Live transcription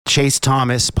Chase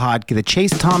Thomas podcast.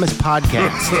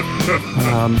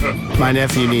 My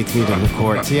nephew needs me to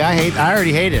record. See, I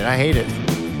already hate it. I hate it.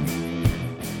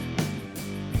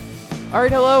 All right,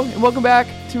 hello, and welcome back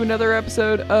to another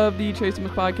episode of the Chase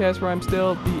Thomas podcast, where I'm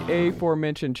still the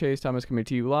aforementioned Chase Thomas, coming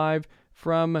to you live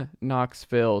from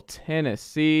Knoxville,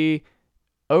 Tennessee.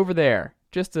 Over there,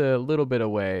 just a little bit of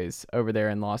ways, over there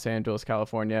in Los Angeles,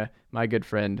 California, my good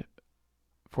friend,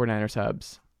 49ers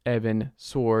Hubs, Evan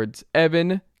Sowards.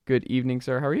 Evan, good evening,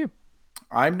 sir. How are you?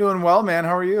 I'm doing well, man.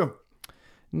 How are you?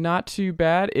 Not too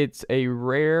bad. It's a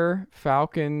rare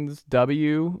Falcons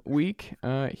W week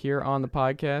here on the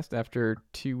podcast after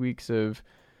 2 weeks of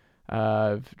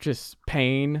just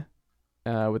pain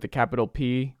with a capital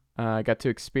P. I got to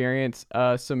experience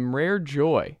some rare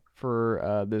joy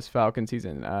for this Falcon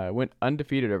season. Went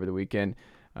undefeated over the weekend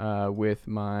with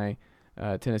my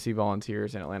Tennessee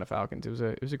Volunteers and Atlanta Falcons.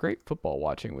 It was a great football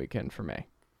watching weekend for me.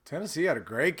 Tennessee had a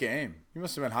great game. You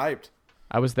must have been hyped.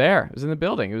 I was there. I was in the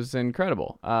building. It was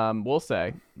incredible. We'll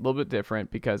say a little bit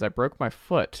different because I broke my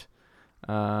foot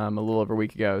a little over a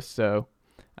week ago. So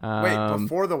wait,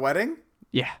 before the wedding?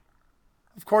 Yeah.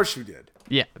 Of course you did.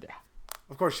 Yeah.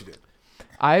 Of course you did.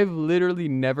 I've literally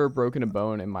never broken a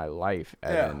bone in my life,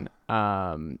 Evan.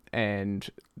 Yeah. And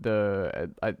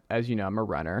as you know, I'm a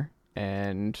runner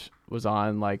and was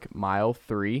on like mile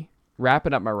 3,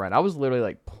 wrapping up my run. I was literally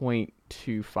like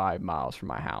 0.25 miles from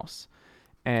my house.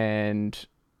 And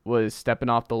was stepping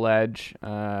off the ledge, when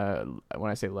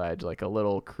I say ledge, like a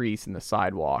little crease in the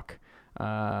sidewalk,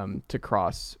 to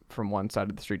cross from one side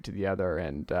of the street to the other,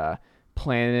 and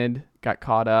got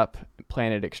caught up,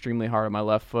 planted extremely hard on my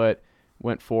left foot,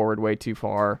 went forward way too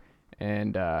far,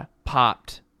 and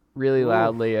popped really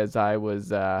loudly as I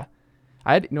was, I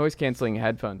had noise canceling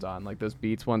headphones on, like those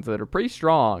Beats ones that are pretty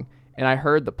strong. And I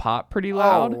heard the pop pretty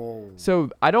loud. Oh. So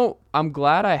I'm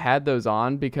glad I had those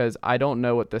on because I don't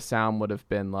know what the sound would have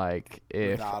been like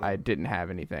if I didn't have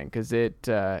anything. Because it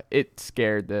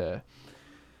scared the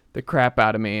crap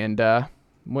out of me. And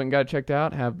went and got it checked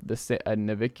out. Have a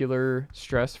navicular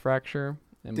stress fracture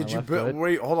in my left foot.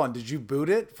 Wait, hold on. Did you boot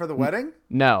it for the wedding?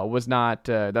 No, it was not.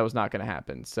 That was not going to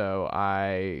happen. So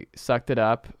I sucked it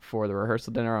up for the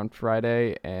rehearsal dinner on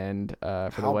Friday and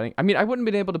for the wedding. I mean, I wouldn't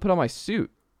have been able to put on my suit.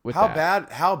 How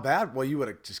bad? Well, you would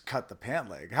have just cut the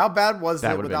pant leg. How bad was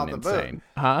it without the boot?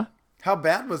 Huh? How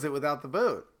bad was it without the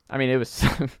boot? I mean, it was.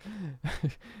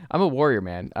 I'm a warrior,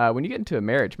 man. When you get into a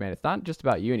marriage, man, it's not just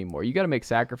about you anymore. You got to make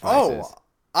sacrifices. Oh,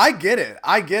 I get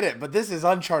it. But this is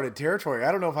uncharted territory.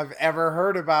 I don't know if I've ever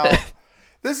heard about.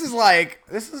 This is like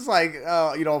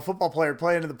a football player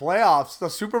playing in the playoffs,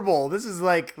 the Super Bowl. This is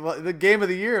like the game of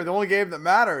the year, the only game that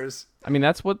matters. I mean,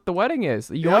 that's what the wedding is.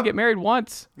 You only get married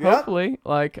once, hopefully.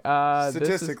 Like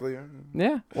statistically.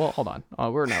 Yeah. Well, hold on.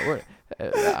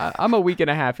 I'm a week and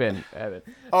a half in, Evan.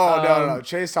 Oh no.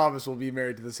 Chase Thomas will be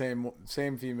married to the same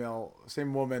female,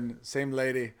 same woman, same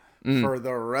lady for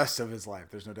the rest of his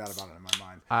life. There's no doubt about it in my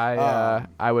mind.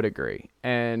 I would agree.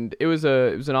 And it was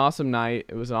an awesome night.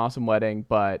 It was an awesome wedding.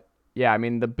 But yeah, I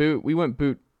mean we went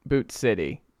boot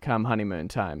city come honeymoon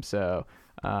time. So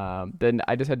then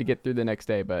I just had to get through the next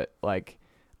day. But like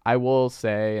I will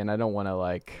say, and I don't want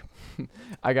to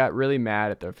I got really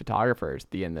mad at the photographers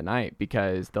at the end of the night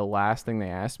because the last thing they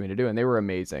asked me to do, and they were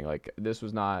amazing. Like this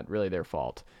was not really their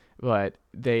fault, but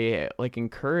they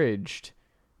encouraged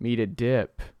me to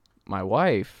dip my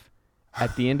wife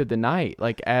at the end of the night,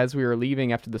 like as we were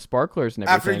leaving after the sparklers and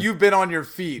everything. After you've been on your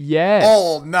feet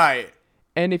all night.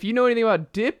 And if you know anything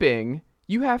about dipping,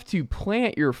 you have to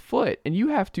plant your foot and you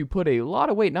have to put a lot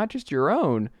of weight, not just your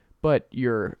own, but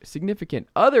your significant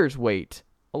other's weight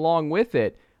along with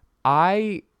it.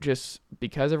 I just,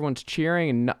 because everyone's cheering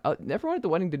and everyone at the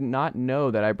wedding did not know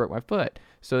that I broke my foot.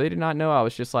 So they did not know I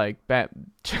was just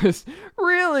just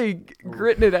really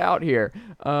gritting it out here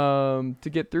to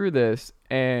get through this.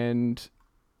 And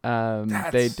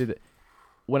they did it.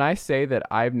 When I say that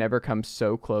I've never come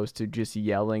so close to just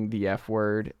yelling the F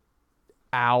word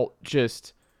out,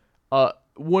 just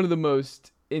one of the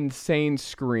most insane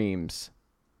screams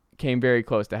came very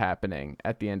close to happening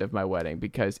at the end of my wedding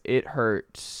because it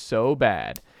hurt so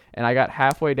bad. And I got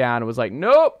halfway down and was like,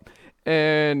 nope.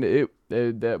 And I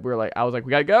was like,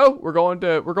 we gotta go. We're going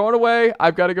away.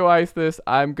 I've got to go ice this.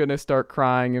 I'm going to start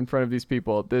crying in front of these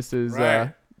people. This is,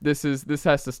 right. This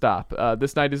has to stop.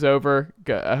 This night is over.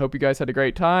 I hope you guys had a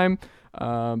great time.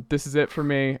 This is it for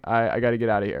me. I got to get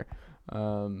out of here.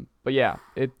 But yeah,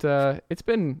 it's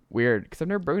been weird because I've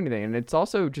never broken anything. And it's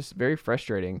also just very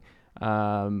frustrating.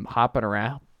 Hopping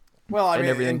around Well, I and mean,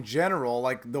 everything. in general,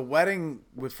 like the wedding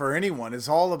for anyone is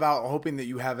all about hoping that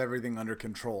you have everything under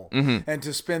control. Mm-hmm. And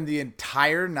to spend the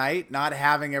entire night not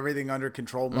having everything under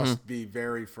control must be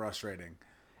very frustrating.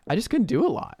 I just couldn't do a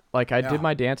lot. Like I Yeah. did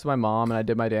my dance with my mom and I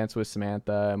did my dance with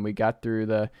Samantha and we got through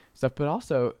the stuff. But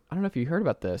also, I don't know if you heard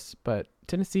about this, but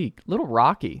Tennessee, little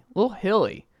rocky, little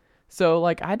hilly. So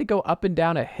like I had to go up and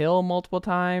down a hill multiple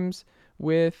times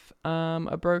with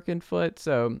a broken foot.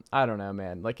 So I don't know,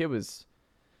 man. Like it was,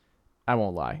 I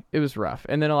won't lie, it was rough.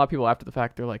 And then a lot of people after the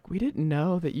fact, they're like, we didn't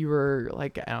know that you were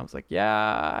like, and I was like,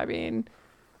 yeah, I mean,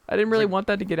 I didn't really want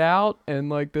that to get out and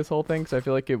like this whole thing. So I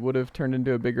feel like it would have turned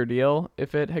into a bigger deal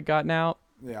if it had gotten out.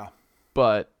 Yeah.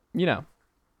 But, you know,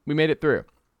 we made it through.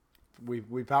 We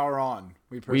power on.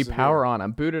 We power on.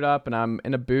 I'm booted up and I'm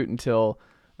in a boot until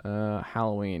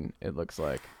Halloween, it looks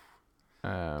like.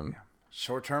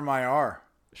 Short-term IR.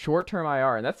 Short-term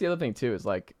IR. And that's the other thing, too, is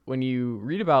like when you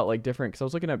read about like different, because I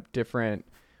was looking up different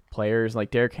players,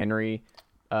 like Derrick Henry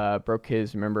broke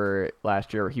his, remember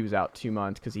last year, he was out 2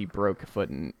 months because he broke a foot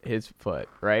in his foot,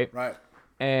 right? Right.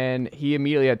 And he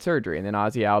immediately had surgery. And then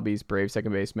Ozzie Albies, Brave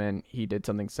second baseman, he did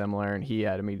something similar and he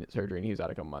had immediate surgery and he was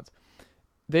out a couple months.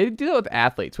 They do that with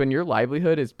athletes. When your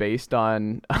livelihood is based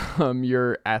on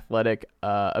your athletic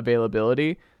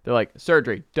availability, they're like,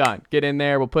 surgery, done. Get in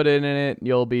there. We'll put it in it.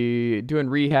 You'll be doing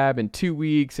rehab in 2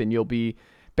 weeks and you'll be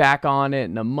back on it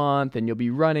in a month and you'll be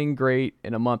running great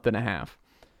in a month and a half.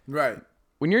 Right.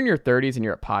 When you're in your 30s and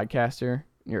you're a podcaster,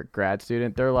 you're a grad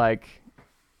student, they're like,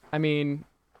 I mean,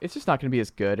 it's just not going to be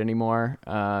as good anymore.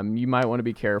 You might want to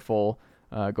be careful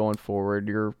going forward.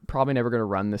 You're probably never going to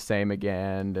run the same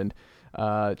again.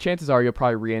 And chances are you'll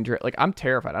probably re-injure it. Like, I'm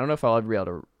terrified. I don't know if I'll ever be able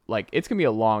to, like, it's going to be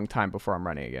a long time before I'm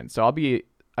running again. So I'll be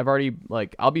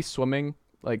swimming.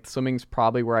 Like, swimming's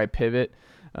probably where I pivot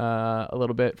a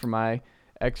little bit for my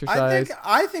exercise.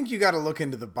 I think you got to look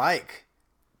into the bike.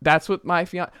 That's what my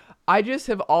fiance. I just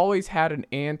have always had an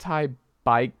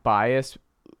anti-bike bias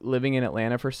living in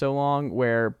Atlanta for so long,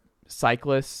 where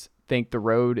cyclists think the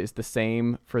road is the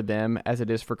same for them as it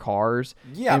is for cars.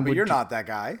 Yeah, but you're not that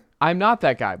guy. I'm not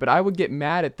that guy, but I would get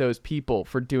mad at those people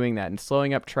for doing that and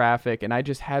slowing up traffic. And I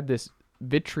just had this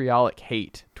vitriolic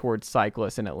hate towards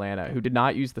cyclists in Atlanta who did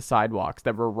not use the sidewalks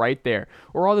that were right there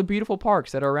or all the beautiful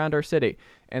parks that are around our city.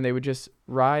 And they would just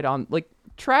ride on like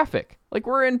traffic. Like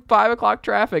we're in 5 o'clock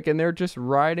traffic and they're just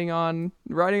riding on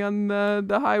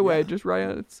the highway. Yeah. Just riding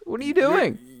on. What are you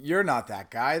doing? You're not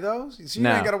that guy though. So you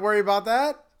ain't got to worry about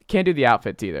that. Can't do the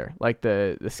outfits either. Like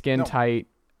the skin tight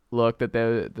look that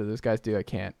those guys do. I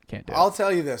can't do. I'll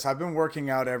tell you this. I've been working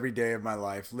out every day of my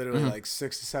life, literally like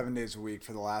 6 to 7 days a week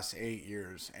for the last 8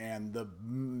 years. And the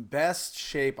best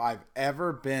shape I've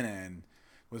ever been in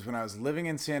was when I was living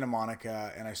in Santa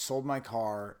Monica and I sold my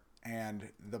car and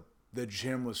the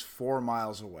gym was 4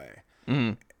 miles away.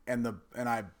 And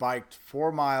I biked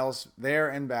 4 miles there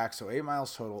and back, so 8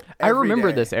 miles total. I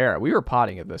remember this era. We were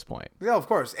potting at this point. Yeah, of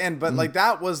course. But like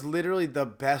that was literally the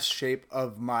best shape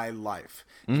of my life.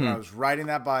 When I was riding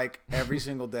that bike every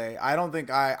single day. I don't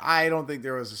think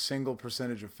there was a single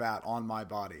percentage of fat on my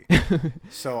body.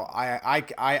 So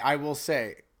I will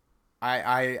say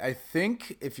I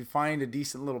think if you find a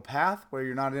decent little path where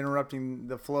you're not interrupting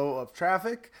the flow of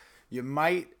traffic, you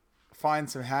might find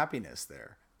some happiness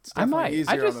there. It's definitely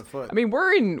easier on the foot. I mean,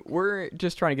 we're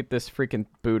just trying to get this freaking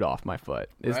boot off my foot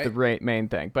is the main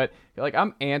thing. But like,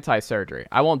 I'm anti-surgery.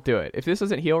 I won't do it. If this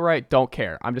doesn't heal right, don't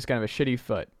care. I'm just gonna have a shitty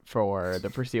foot for the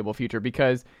foreseeable future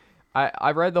because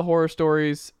I've read the horror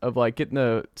stories of like getting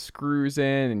the screws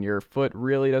in and your foot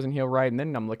really doesn't heal right, and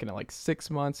then I'm looking at like 6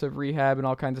 months of rehab and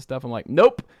all kinds of stuff. I'm like,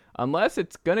 nope. Unless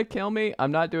it's gonna kill me,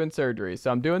 I'm not doing surgery.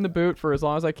 So I'm doing the boot for as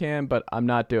long as I can, but I'm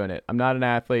not doing it. I'm not an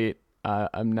athlete.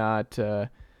 I'm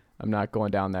not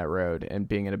going down that road and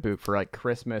being in a boot for like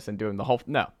Christmas and doing the whole.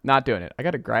 No, not doing it. I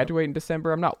got to graduate in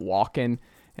December. I'm not walking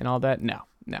and all that. No.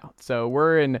 So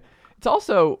we're in. It's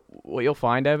also what you'll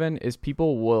find, Evan, is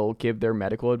people will give their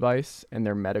medical advice and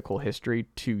their medical history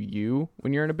to you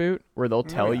when you're in a boot, where they'll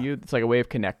tell you. It's like a way of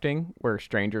connecting, where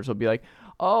strangers will be like,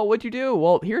 "Oh, what'd you do?"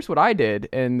 Well, here's what I did,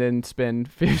 and then spend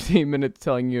 15 minutes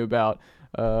telling you about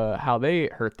how they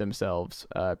hurt themselves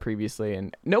previously.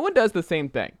 And no one does the same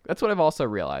thing. That's what I've also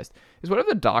realized, is whatever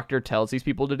the doctor tells these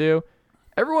people to do,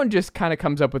 everyone just kind of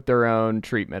comes up with their own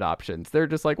treatment options. They're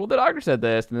just like, well, the doctor said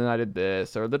this, and then I did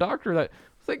this, or the doctor that.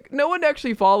 It's like no one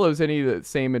actually follows any of the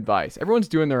same advice. Everyone's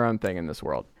doing their own thing in this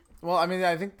world. Well, I mean,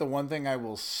 I think the one thing I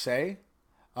will say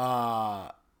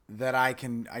that I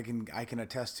can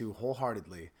attest to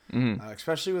wholeheartedly,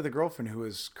 especially with a girlfriend who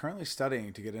is currently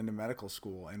studying to get into medical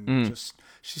school, and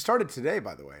she started today,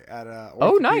 by the way, at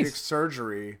orthopedic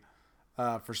surgery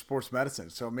for sports medicine.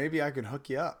 So maybe I can hook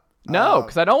you up. No,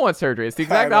 because I don't want surgery. It's the I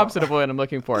exact know. opposite of what I'm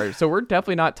looking for. So we're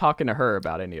definitely not talking to her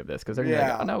about any of this because they're going to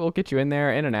Yeah. go, oh, no, we'll get you in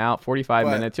there, in and out, 45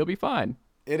 But- minutes. You'll be fine.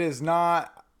 It is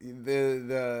not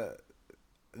the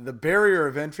barrier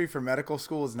of entry for medical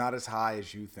school is not as high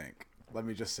as you think. Let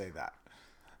me just say that.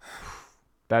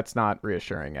 That's not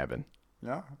reassuring, Evan.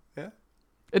 No? Yeah.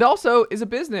 It also is a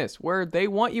business where they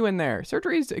want you in there.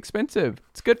 Surgery is expensive.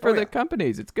 It's good for the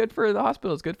companies. It's good for the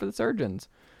hospitals. It's good for the surgeons.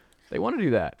 They want to do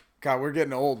that. God, we're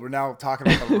getting old. We're now talking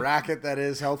about the racket that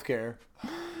is healthcare.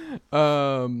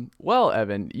 Well,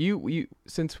 Evan, you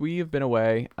since we have been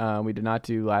away, we did not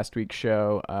do last week's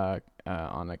show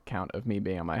on account of me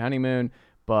being on my honeymoon,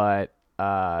 but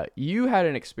you had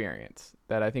an experience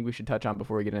that I think we should touch on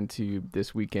before we get into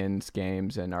this weekend's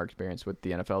games and our experience with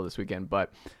the NFL this weekend.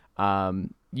 But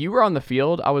you were on the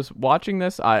field. I was watching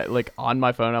this. I on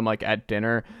my phone. I'm like at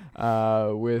dinner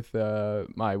with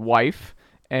my wife.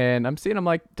 And I'm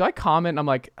like, do I comment? And I'm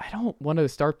like, I don't want to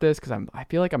start this because I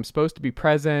feel like I'm supposed to be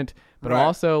present, but I'm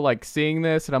also like seeing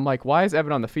this and I'm like, why is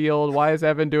Evan on the field? Why is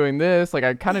Evan doing this? Like,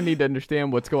 I kind of need to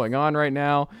understand what's going on right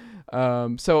now.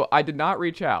 So I did not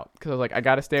reach out because I was like, I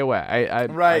got to stay away. I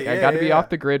got to be off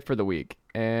the grid for the week.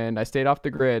 And I stayed off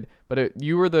the grid, but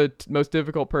you were the most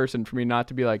difficult person for me not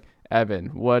to be like, Evan,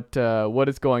 what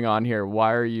is going on here?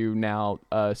 Why are you now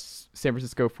San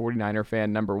Francisco 49er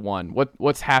fan number one?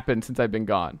 What's happened since I've been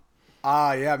gone?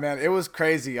 Yeah, man, it was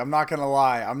crazy. I'm not gonna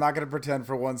lie. I'm not gonna pretend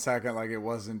for 1 second like it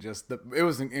wasn't it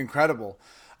was incredible.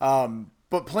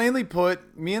 But plainly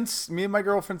put, me and my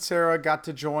girlfriend Sarah got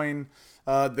to join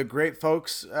the great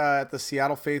folks at the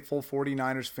Seattle Faithful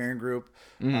 49ers fan group,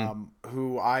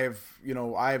 who I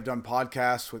have done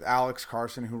podcasts with Alex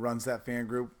Carson, who runs that fan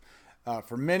group.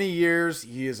 For many years.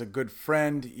 He is a good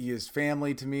friend. He is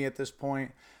family to me at this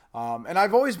point. And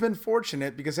I've always been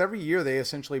fortunate because every year they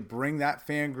essentially bring that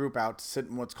fan group out to sit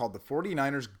in what's called the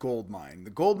 49ers Gold Mine. The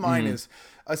Gold Mine is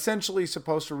essentially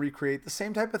supposed to recreate the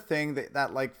same type of thing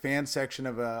that like fan section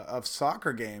of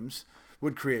soccer games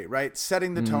would create, right?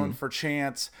 Setting the tone for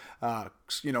chants,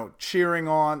 cheering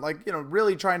on,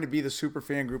 really trying to be the super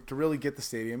fan group to really get the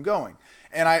stadium going.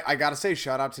 And I got to say,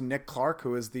 shout out to Nick Clark,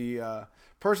 who is the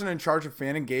person in charge of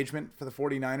fan engagement for the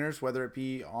 49ers, whether it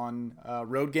be on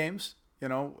road games,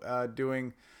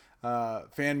 doing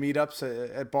fan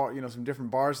meetups at bar, some different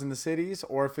bars in the cities,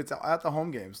 or if it's at the home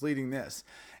games, leading this.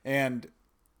 And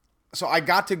so I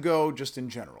got to go just in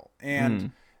general.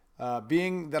 And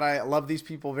being that I love these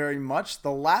people very much,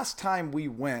 the last time we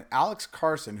went, Alex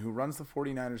Carson, who runs the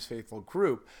 49ers Faithful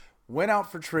group, went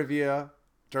out for trivia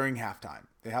during halftime.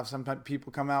 They have some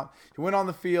people come out. He went on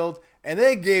the field, and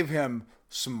they gave him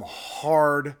some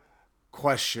hard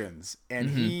questions,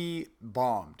 and he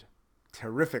bombed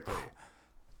terrifically.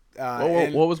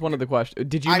 What was one of the questions?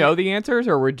 Did you know the answers,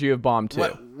 or would you have bombed too?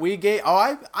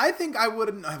 I think I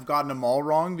wouldn't have gotten them all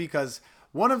wrong because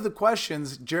one of the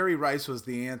questions, Jerry Rice was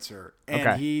the answer,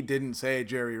 and he didn't say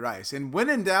Jerry Rice. And when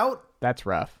in doubt, that's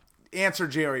rough. Answer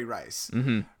Jerry Rice,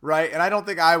 right? And I don't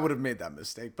think I would have made that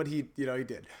mistake, but he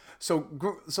did. So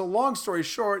long story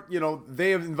short, they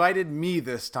have invited me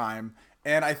this time.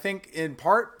 And I think in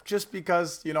part just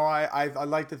because, I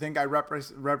like to think I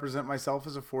represent myself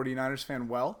as a 49ers fan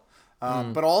well.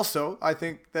 But also I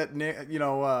think that,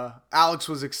 Alex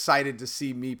was excited to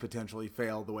see me potentially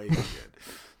fail the way he did.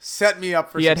 Set me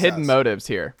up for success. He had hidden motives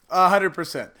here.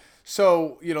 100%.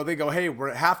 So, they go, hey, we're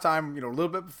at halftime, a little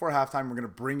bit before halftime, we're going to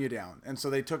bring you down. And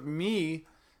so they took me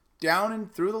down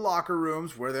and through the locker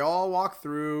rooms where they all walk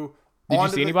through. Did you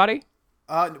see anybody?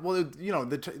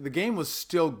 The game was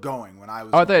still going when I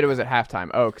was. Oh, I thought it was at halftime.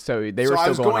 Oh, so they were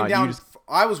still going on. Down,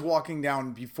 I was walking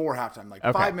down before halftime,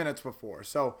 5 minutes before.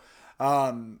 So,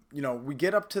 we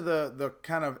get up to the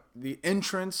kind of the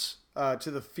entrance to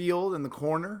the field in the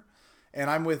corner, and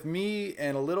I'm with me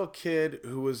and a little kid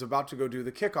who was about to go do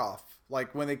the kickoff.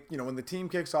 Like when the team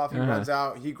kicks off, he runs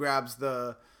out, he grabs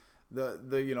the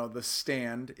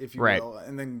stand, if you will,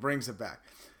 and then brings it back.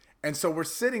 And so we're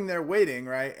sitting there waiting,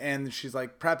 right? And she's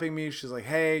like prepping me. She's like,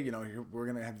 hey, we're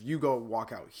going to have you go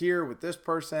walk out here with this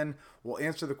person. We'll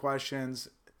answer the questions,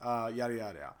 yada,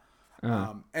 yada,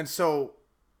 yada. And so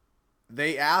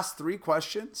they asked 3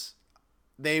 questions.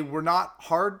 They were not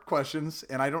hard questions.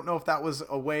 And I don't know if that was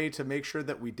a way to make sure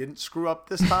that we didn't screw up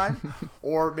this time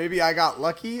or maybe I got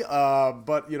lucky.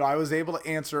 But, I was able to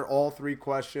answer all 3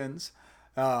 questions.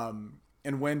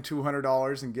 And win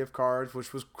 $200 in gift cards,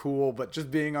 which was cool. But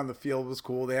just being on the field was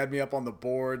cool. They had me up on the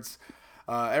boards.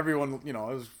 Everyone, it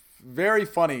was very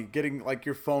funny getting like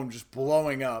your phone just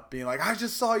blowing up, being like, I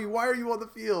just saw you. Why are you on the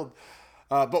field?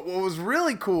 But what was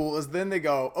really cool is then they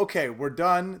go, okay, we're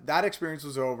done. That experience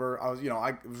was over. It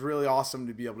was really awesome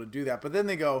to be able to do that. But then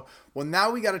they go, well,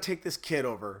 now we got to take this kid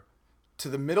over to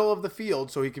the middle of the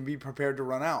field so he can be prepared to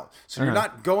run out. So you're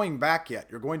not going back yet.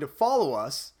 You're going to follow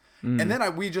us. And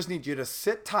then we just need you to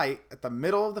sit tight at the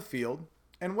middle of the field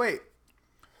and wait.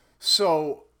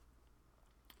 So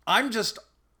I'm just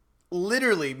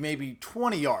literally maybe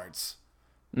 20 yards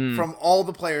from all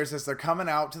the players as they're coming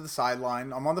out to the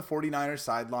sideline. I'm on the 49ers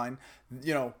sideline.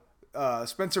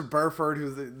 Spencer Burford,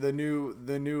 who's the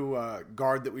new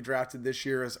guard that we drafted this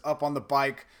year, is up on the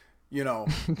bike,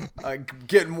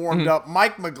 getting warmed up.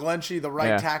 Mike McGlinchey, the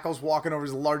right tackle's walking over.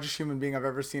 He's the largest human being I've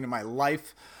ever seen in my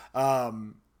life.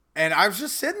 And I was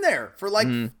just sitting there for like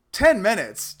 10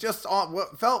 minutes, just on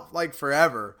what felt like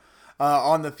forever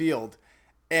on the field.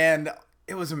 And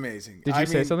it was amazing. Did you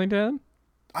say something to him?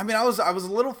 I mean, I was a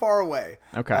little far away.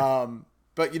 Okay.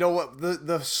 But you know what?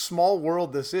 The small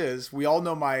world this is. We all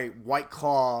know my White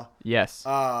Claw. Yes.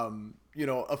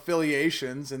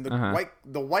 Affiliations, and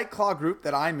the White Claw group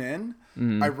that I'm in.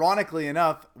 Ironically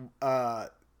enough,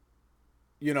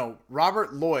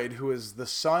 Robert Lloyd, who is the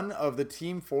son of the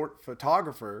team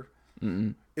photographer,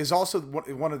 is also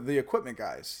one of the equipment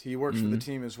guys. He works for the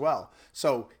team as well.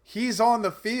 So he's on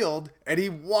the field, and he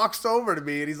walks over to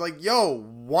me, and he's like, yo,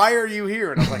 why are you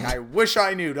here? And I was like, I wish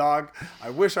I knew, dog. I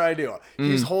wish I knew.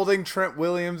 He's holding Trent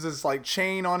Williams' like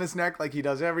chain on his neck like he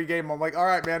does every game. I'm like, all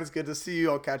right, man, it's good to see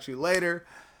you. I'll catch you later.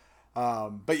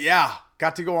 But yeah,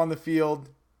 got to go on the field.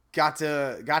 Got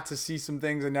to see some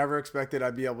things I never expected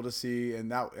I'd be able to see,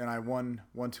 and I won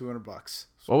 $200.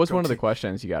 What was one of the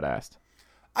questions you got asked?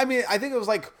 I mean, I think it was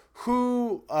like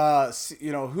who caused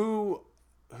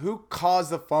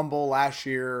the fumble last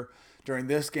year during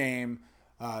this game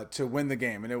to win the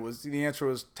game, and the answer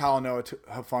was Talanoa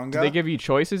Hufanga. Did they give you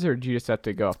choices, or did you just have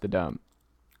to go off the dome?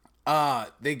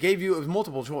 They gave you, it was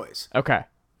multiple choice. Okay.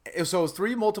 So it was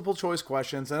 3 multiple choice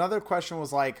questions. Another question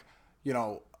was like,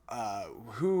 who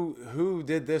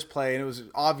did this play, and it was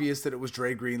obvious that it was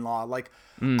Dre Greenlaw.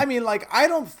 I mean, I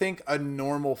don't think a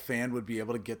normal fan would be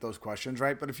able to get those questions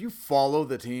right, but if you follow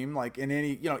the team, like in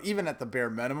any, even at the bare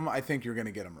minimum, I think you're going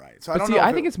to get them right. So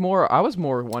I think it's more, I was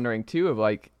more wondering too of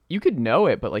like, you could know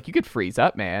it, but like you could freeze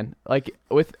up, man. Like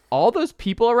with all those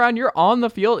people around, you're on the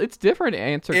field. It's different to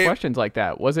answer questions like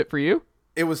that. Was it for you?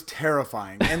 It was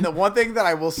terrifying. And the one thing that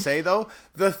I will say, though,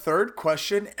 the third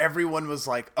question, everyone was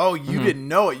like, oh, you didn't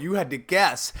know it. You had to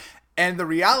guess. And the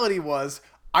reality was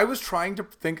I was trying to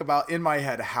think about in my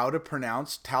head how to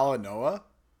pronounce Talanoa.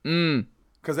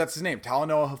 Because that's his name,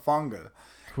 Talanoa Hufanga.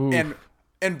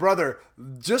 And brother,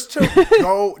 just to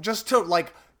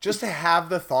have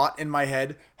the thought in my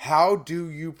head, how do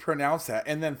you pronounce that?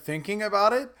 And then thinking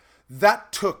about it,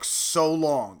 that took so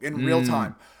long in real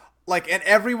time. And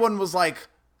everyone was like,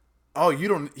 oh,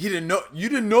 you didn't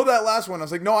know that last one. I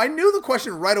was like, no, I knew the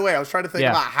question right away. I was trying to think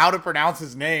about how to pronounce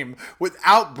his name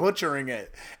without butchering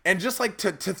it. And just like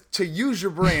to use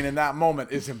your brain in that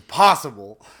moment is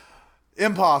impossible.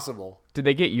 Impossible. Did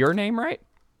they get your name right?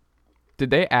 Did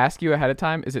they ask you ahead of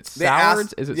time? Is it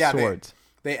Sowards? Is it Sowards?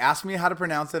 They asked me how to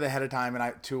pronounce it ahead of time,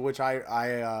 and to which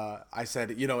I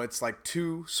said, it's like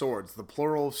 2 swords, the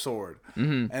plural of sword.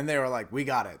 And they were like, we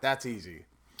got it. That's easy.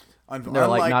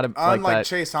 Unlike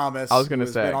Chase Thomas, I was going to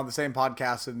say, been on the same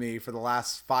podcast with me for the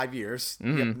last 5 years.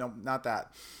 Yep, no, not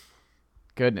that.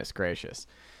 Goodness gracious.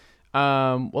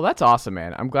 Well, that's awesome,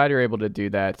 man. I'm glad you're able to do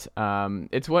that.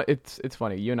 It's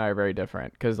funny. You and I are very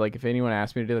different because like if anyone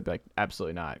asked me to do it, I'd be like,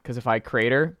 absolutely not. Because if I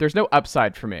crater, there's no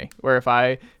upside for me. Where if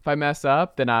I mess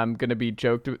up, then I'm gonna be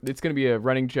joked. It's gonna be a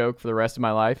running joke for the rest of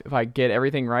my life. If I get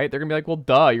everything right, they're gonna be like, well,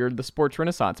 duh, you're the sports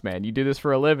renaissance man. You do this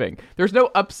for a living. There's no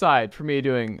upside for me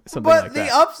doing something like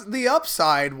that. But the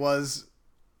upside was.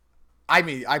 I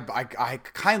mean, I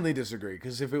kindly disagree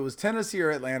because if it was Tennessee or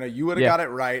Atlanta, you would have got it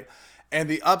right. And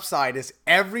the upside is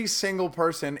every single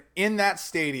person in that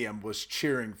stadium was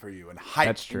cheering for you and hyped.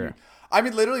 That's true. You. I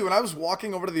mean, literally, when I was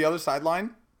walking over to the other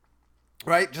sideline,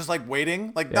 right, just like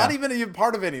waiting, not even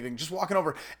part of anything, just walking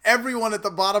over, everyone at the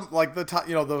bottom, like the top,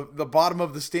 the bottom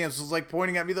of the stands was like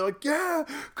pointing at me. They're like, "Yeah,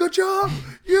 good job,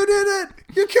 you did it,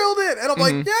 you killed it," and I'm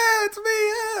like, "Yeah, it's me."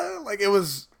 Yeah. Like it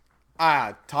was,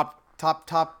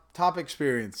 top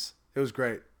experience. It was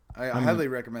great. I highly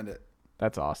recommend it.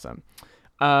 That's awesome.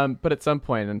 But at some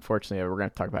point, unfortunately, we're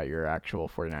going to talk about your actual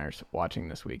 49ers watching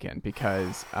this weekend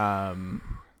because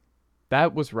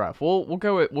that was rough.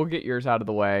 We'll get yours out of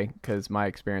the way because my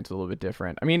experience was a little bit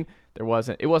different. I mean, it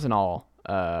wasn't all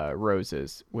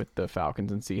roses with the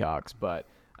Falcons and Seahawks, but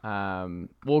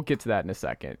we'll get to that in a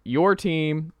second. Your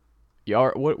team,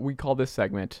 what we call this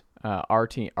segment, Our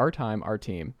team, our time, our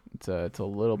team. It's a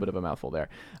little bit of a mouthful there.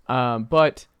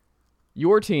 But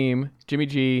your team, Jimmy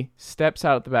G, steps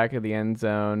out at the back of the end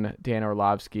zone. Dan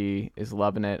Orlovsky is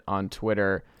loving it on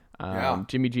Twitter.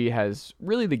 Jimmy G has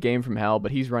really the game from hell,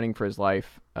 but he's running for his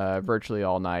life virtually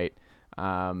all night.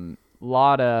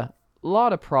 Lot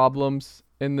of problems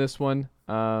in this one.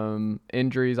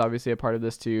 Injuries obviously a part of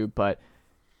this too, but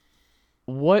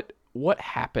what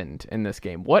happened in this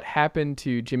game? What happened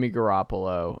to Jimmy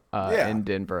Garoppolo in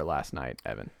Denver last night,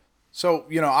 Evan? So,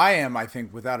 I am, I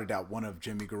think, without a doubt, one of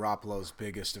Jimmy Garoppolo's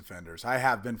biggest defenders. I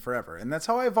have been forever. And that's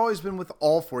how I've always been with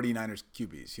all 49ers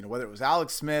QBs. Whether it was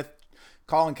Alex Smith,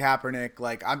 Colin Kaepernick,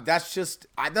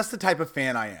 that's the type of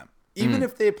fan I am. Even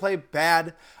if they play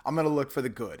bad, I'm going to look for the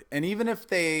good. And even if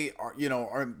they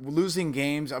are losing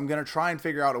games, I'm going to try and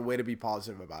figure out a way to be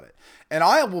positive about it. And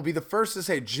I will be the first to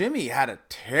say Jimmy had a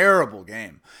terrible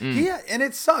game. And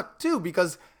it sucked too,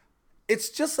 because it's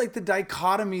just like the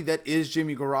dichotomy that is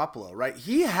Jimmy Garoppolo, right?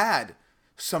 He had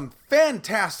some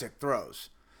fantastic throws.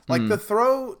 Like the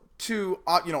throw to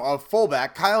a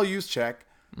fullback, Kyle Juszczyk,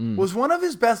 was one of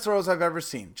his best throws I've ever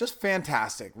seen. Just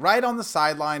fantastic. Right on the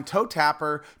sideline, toe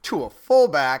tapper to a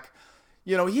fullback.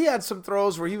 He had some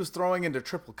throws where he was throwing into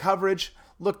triple coverage.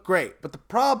 Looked great. But the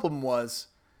problem is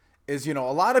a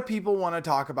lot of people want to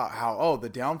talk about how, the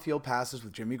downfield passes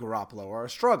with Jimmy Garoppolo are a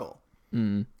struggle.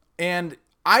 And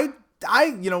I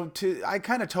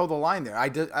kind of toe the line there.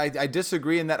 I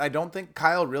disagree in that I don't think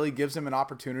Kyle really gives him an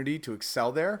opportunity to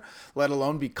excel there, let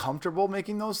alone be comfortable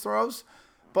making those throws.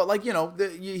 But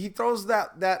he throws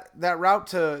that route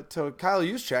to Kyle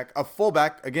Juszczyk, a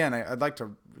fullback. Again, I'd like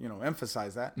to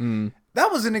emphasize that.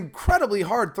 That was an incredibly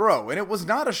hard throw, and it was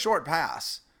not a short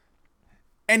pass,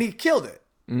 and he killed it.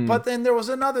 But then there was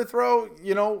another throw,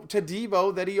 to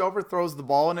Debo that he overthrows the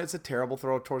ball, and it's a terrible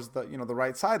throw towards the the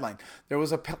right sideline. There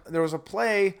was a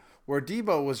play where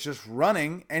Debo was just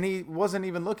running, and he wasn't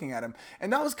even looking at him,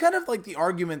 and that was kind of like the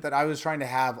argument that I was trying to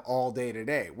have all day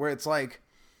today, where it's like,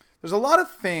 there's a lot of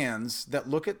fans that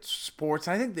look at sports,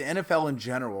 and I think the NFL in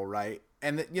general, right?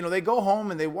 And they go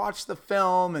home and they watch the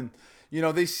film, and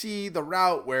they see the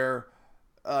route where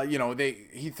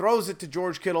he throws it to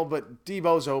George Kittle, but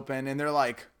Debo's open, and they're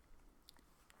like,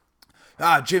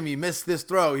 Jimmy missed this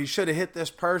throw. He should have hit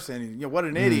this person. What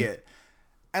an idiot.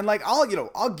 And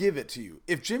I'll give it to you.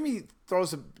 If Jimmy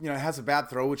throws has a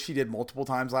bad throw, which he did multiple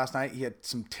times last night, he had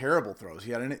some terrible throws.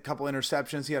 He had a couple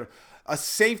interceptions. He had a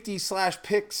safety /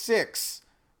 pick six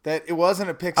that it wasn't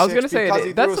a pick six. I was going to say,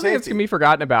 that's something that's going to be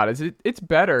forgotten about. It's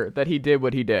better that he did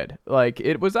what he did. Like,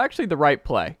 it was actually the right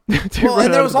play. And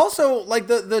there was also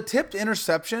the tipped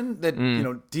interception that,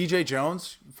 DJ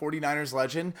Jones, 49ers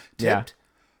legend, tipped. Yeah.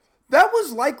 That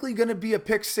was likely going to be a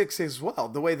pick six as well,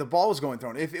 the way the ball was going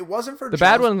thrown. If it wasn't for the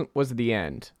bad one was the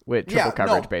end with triple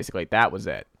coverage, basically. That was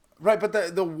it. Right, but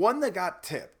the one that got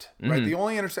tipped, right, the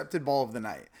only intercepted ball of the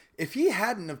night, if he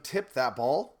hadn't have tipped that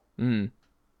ball, he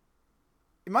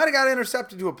might have got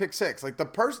intercepted to a pick six. Like the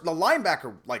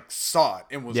linebacker saw it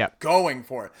and was going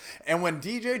for it. And when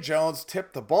DJ Jones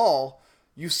tipped the ball,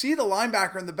 you see the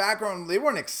linebacker in the background. They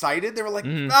weren't excited. They were like,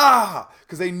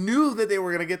 because they knew that they were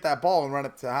going to get that ball and run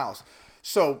it to the house.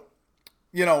 So,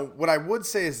 what I would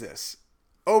say is this.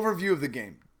 Overview of the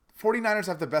game. 49ers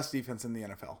have the best defense in the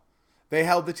NFL. They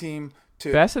held the team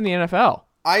to... Best in the NFL.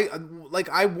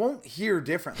 I won't hear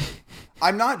differently.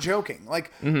 I'm not joking.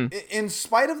 In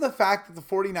spite of the fact that the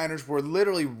 49ers were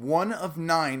literally 1 of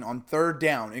 9 on third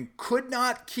down and could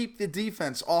not keep the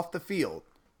defense off the field,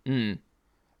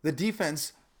 the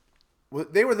defense,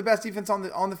 they were the best defense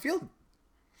on the field.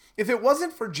 If it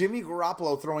wasn't for Jimmy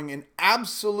Garoppolo throwing an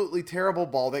absolutely terrible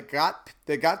ball that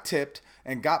got tipped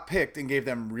and got picked and gave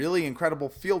them really incredible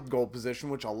field goal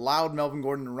position, which allowed Melvin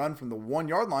Gordon to run from the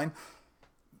 1-yard line,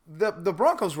 the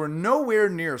Broncos were nowhere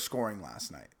near scoring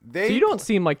last night. So you don't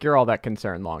seem like you're all that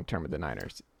concerned long term with the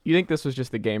Niners. You think this was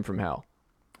just the game from hell?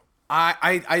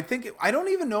 I think I don't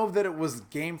even know that it was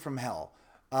game from hell.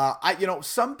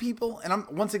 Some people,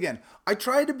 and I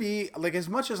try to be as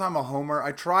much as I'm a homer,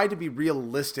 I try to be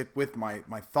realistic with my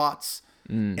thoughts.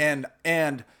 And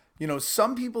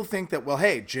some people think that, well,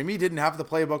 hey, Jimmy didn't have the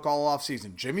playbook all off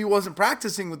season. Jimmy wasn't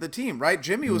practicing with the team, right?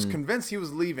 Jimmy was convinced he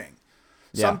was leaving.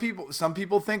 Yeah. Some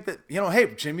people think that,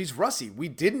 hey, Jimmy's rusty. We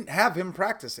didn't have him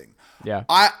practicing. Yeah.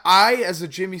 I as a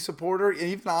Jimmy supporter,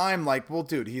 even I'm like, well,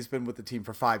 dude, he's been with the team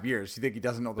for 5 years. You think he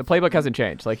doesn't know the playbook hasn't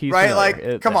changed? He's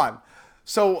right. Come on.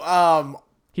 So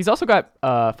he's also got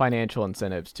financial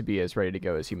incentives to be as ready to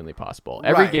go as humanly possible.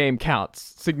 Every game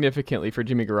counts significantly for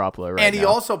Jimmy Garoppolo right now. And he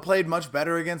also played much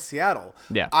better against Seattle.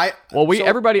 Yeah.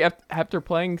 Everybody after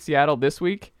playing Seattle this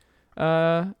week,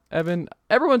 Evan,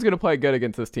 everyone's going to play good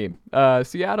against this team.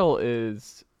 Seattle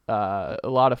is a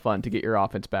lot of fun to get your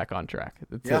offense back on track.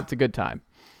 It's a good time.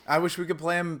 I wish we could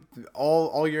play them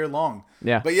all year long.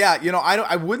 Yeah. But yeah,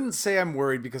 I wouldn't say I'm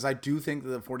worried because I do think that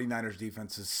the 49ers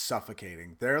defense is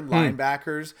suffocating. Their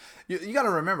linebackers, you got to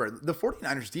remember, the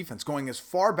 49ers defense going as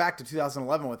far back to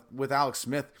 2011 with Alex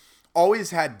Smith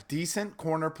always had decent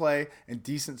corner play and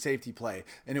decent safety play.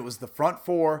 And it was the front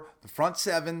four, the front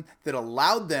seven that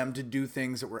allowed them to do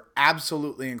things that were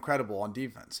absolutely incredible on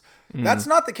defense. That's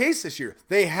not the case this year.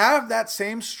 They have that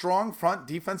same strong front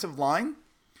defensive line,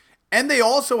 and they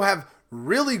also have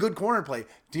really good corner play.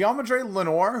 DeAndre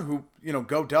Lenore, who,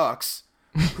 go Ducks,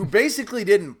 who basically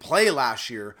didn't play last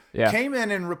year, came in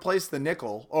and replaced the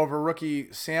nickel over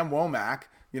rookie Sam Womack.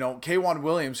 K'Wan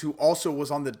Williams, who also was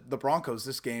on the Broncos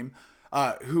this game,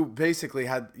 who basically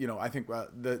had, I think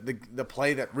the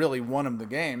play that really won him the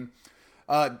game.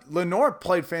 Lenore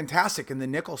played fantastic in the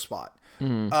nickel spot.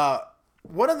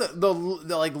 One of the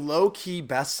like low key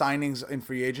best signings in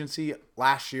free agency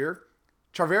last year,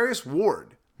 Charvarius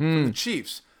Ward from the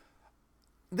Chiefs.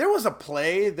 There was a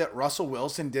play that Russell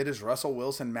Wilson did his Russell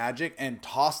Wilson magic and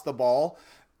tossed the ball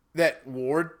that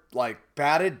Ward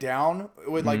batted down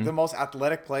with the most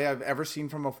athletic play I've ever seen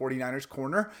from a 49ers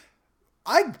corner.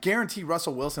 I guarantee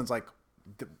Russell Wilson's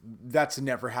that's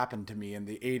never happened to me in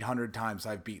the 800 times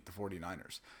I've beat the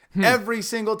 49ers. Every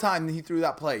single time he threw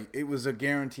that play, it was a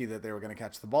guarantee that they were going to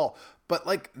catch the ball. But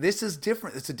this is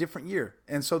different. It's a different year.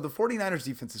 And so the 49ers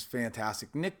defense is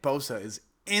fantastic. Nick Bosa is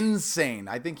insane.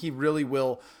 I think he really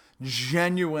will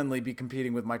genuinely be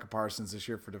competing with Micah Parsons this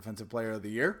year for Defensive Player of the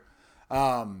Year.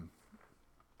 And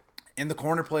the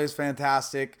corner play is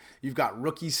fantastic. You've got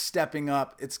rookies stepping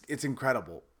up. It's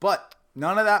incredible. But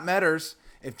none of that matters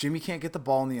if Jimmy can't get the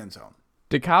ball in the end zone.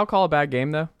 Did Kyle call a bad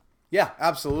game, though? Yeah,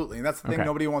 absolutely. And that's the thing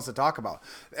nobody wants to talk about.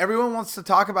 Everyone wants to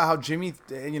talk about how Jimmy,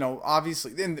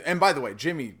 obviously, and by the way,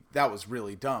 Jimmy, that was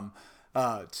really dumb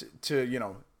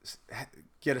to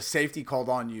get a safety called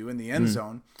on you in the end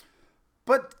zone.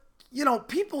 But,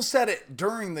 people said it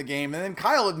during the game, and then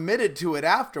Kyle admitted to it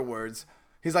afterwards.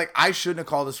 He's like, I shouldn't have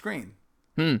called a screen.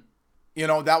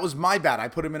 That was my bad. I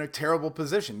put him in a terrible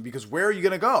position because where are you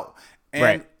going to go?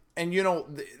 And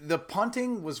the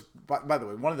punting was, by the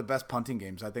way, one of the best punting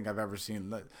games I think I've ever seen.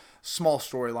 The small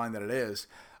storyline that it is.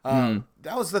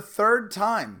 That was the third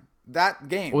time that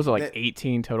game. What was it,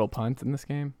 18 total punts in this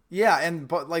game? Yeah,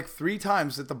 but 3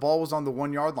 times that the ball was on the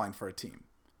 1 yard line for a team.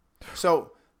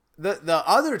 So the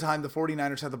other time the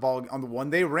 49ers had the ball on the 1,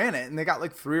 they ran it and they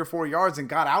got 3 or 4 yards and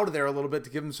got out of there a little bit to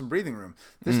give them some breathing room.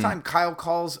 This time Kyle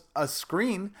calls a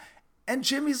screen and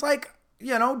Jimmy's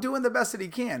doing the best that he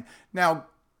can. Now,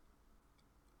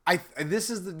 this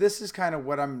is kind of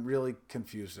what I'm really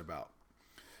confused about.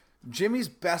 Jimmy's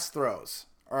best throws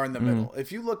are in the middle.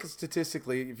 If you look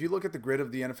statistically, if you look at the grid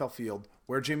of the NFL field,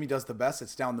 where Jimmy does the best,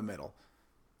 it's down the middle.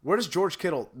 Where does George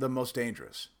Kittle the most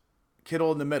dangerous?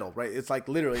 Kittle in the middle, right? It's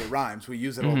literally it rhymes. We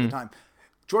use it all the time.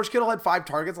 George Kittle had 5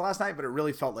 targets last night, but it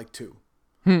really felt like 2.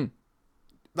 I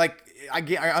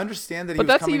understand that he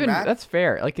was coming back. That's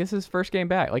fair. This is his first game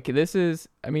back. But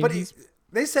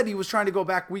they said he was trying to go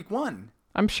back week 1.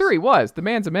 I'm sure he was. The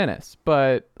man's a menace,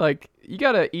 but you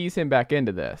got to ease him back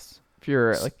into this. If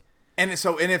you're and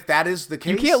if that is the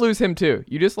case, you can't lose him too.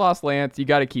 You just lost Lance. You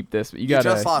got to keep this. You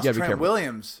just lost Trent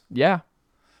Williams. Yeah.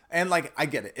 And I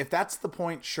get it. If that's the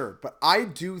point, sure. But I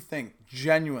do think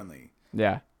genuinely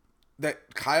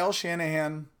that Kyle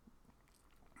Shanahan,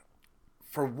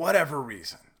 for whatever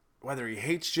reason, whether he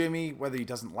hates Jimmy, whether he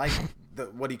doesn't like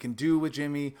what he can do with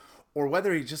Jimmy, or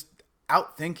whether he's just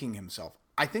outthinking himself,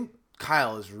 I think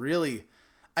Kyle is really,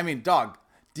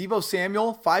 Deebo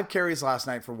Samuel, 5 carries last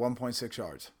night for 1.6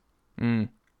 yards. Do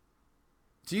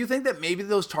you think that maybe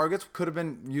those targets could have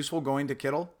been useful going to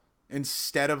Kittle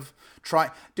instead of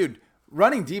trying? Dude,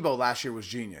 running Deebo last year was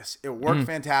genius. It worked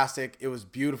fantastic. It was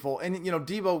beautiful. And,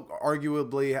 Deebo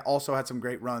arguably also had some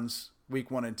great runs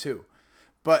week 1 and 2.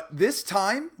 But this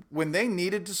time, when they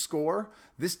needed to score,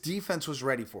 this defense was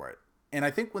ready for it. And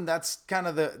I think when that's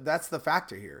the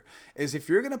factor here is if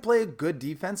you're going to play a good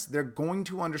defense, they're going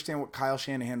to understand what Kyle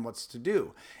Shanahan wants to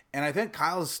do. And I think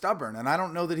Kyle is stubborn, and I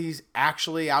don't know that he's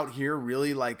actually out here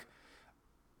really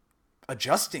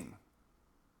adjusting.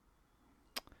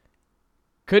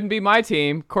 Couldn't be my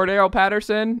team. Cordero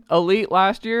Patterson, elite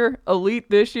last year, elite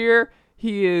this year.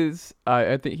 He is,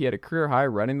 I think he had a career high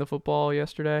running the football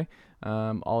yesterday,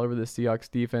 all over the Seahawks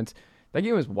defense. That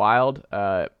game was wild.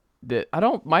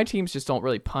 My teams just don't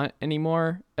really punt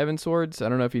anymore, Evan Sowards. I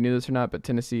don't know if you knew this or not, but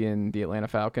Tennessee and the Atlanta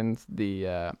Falcons,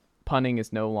 the punting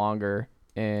is no longer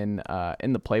in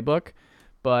the playbook.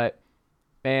 But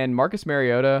And Marcus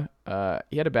Mariota,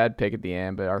 he had a bad pick at the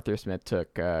end, but Arthur Smith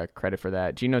took credit for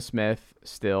that. Geno Smith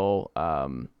still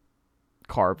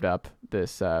carved up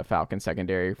this Falcon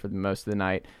secondary for most of the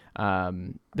night.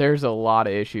 There's a lot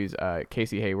of issues.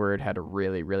 Casey Hayward had a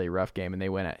really, really rough game, and they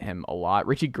went at him a lot.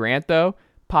 Richie Grant, though,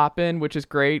 pop in, which is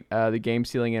great. The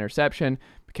game-sealing interception.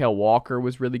 Mikael Walker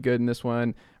was really good in this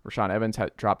one. Rashaan Evans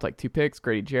had dropped like 2 picks.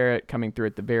 Grady Jarrett coming through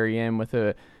at the very end with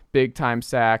a big-time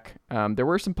sack. There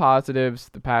were some positives.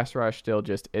 The pass rush still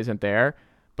just isn't there.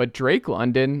 But Drake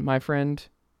London, my friend,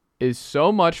 is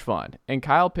so much fun. And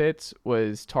Kyle Pitts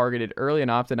was targeted early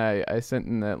and often. I sent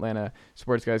in the Atlanta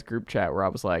Sports Guys group chat where I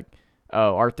was like,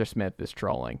 oh, Arthur Smith is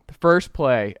trolling. The first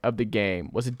play of the game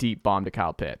was a deep bomb to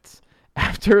Kyle Pitts.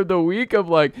 After the week of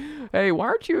like, hey, why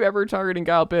aren't you ever targeting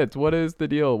Kyle Pitts? What is the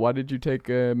deal? Why did you take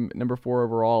number 4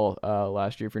 overall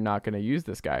last year if you're not going to use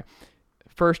this guy?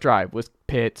 First drive was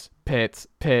Pitts. And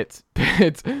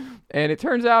it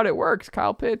turns out it works.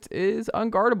 Kyle Pitts is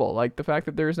unguardable. Like, the fact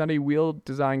that there's not a wheel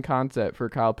design concept for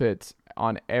Kyle Pitts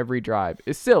on every drive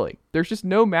is silly. There's just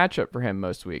no matchup for him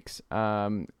most weeks.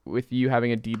 With you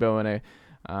having a Debo and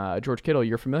a George Kittle,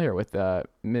 you're familiar with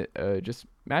just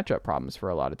matchup problems for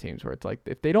a lot of teams where it's like,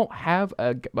 if they don't have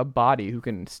a body who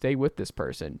can stay with this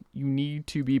person, you need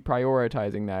to be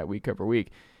prioritizing that week over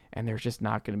week. And there's just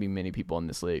not going to be many people in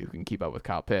this league who can keep up with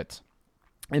Kyle Pitts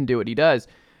and do what he does.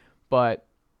 But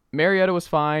Mariota was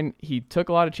fine. He took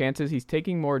a lot of chances. He's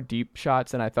taking more deep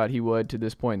shots than I thought he would to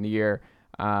this point in the year.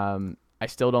 I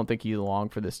still don't think he's long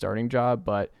for the starting job,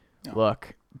 but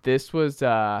look, this is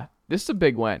a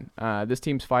big win. This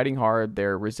team's fighting hard.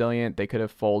 They're resilient. They could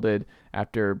have folded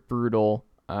after brutal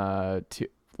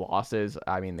losses.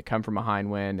 I mean, the come from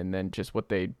behind win, and then just what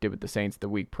they did with the Saints the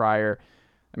week prior.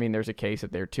 I mean, there's a case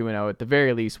that they're 2-0 at the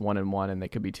very least, 1-1, and they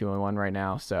could be 2-1 right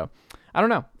now. So I don't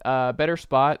know. Better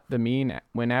spot. The mean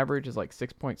win average is like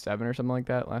 6.7 or something like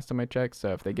that last time I checked.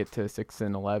 So if they get to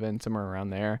 6-11, somewhere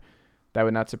around there, that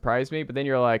would not surprise me. But then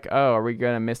you're like, oh, are we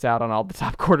going to miss out on all the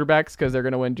top quarterbacks because they're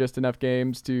going to win just enough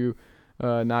games to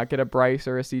not get a Bryce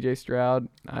or a CJ Stroud?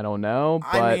 I don't know.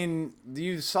 But I mean,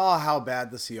 you saw how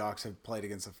bad the Seahawks have played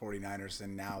against the 49ers,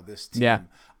 and now this team. Yeah.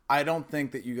 I don't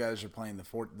think that you guys are playing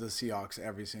the Seahawks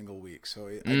every single week. So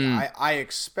I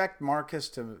expect Marcus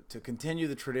to continue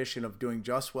the tradition of doing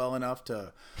just well enough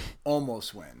to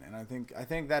almost win. And I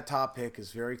think that top pick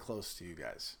is very close to you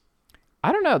guys.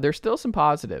 I don't know. There's still some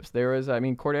positives.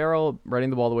 Cordero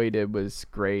running the ball the way he did was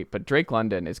great, but Drake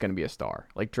London is going to be a star.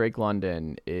 Like, Drake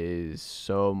London is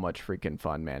so much freaking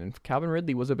fun, man. And if Calvin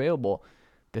Ridley was available,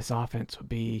 this offense would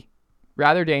be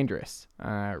rather dangerous.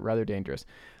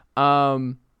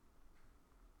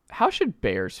 How should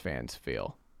Bears fans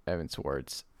feel, Evan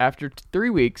Sowards? After 3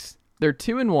 weeks, they're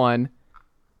 2-1,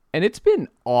 and it's been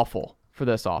awful for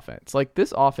this offense. Like,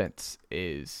 this offense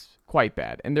is quite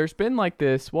bad. And there's been like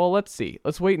this, well, let's see.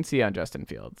 Let's wait and see on Justin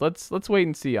Fields. Let's wait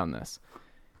and see on this.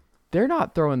 They're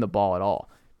not throwing the ball at all.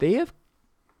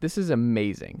 This is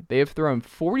amazing. They have thrown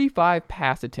 45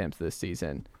 pass attempts this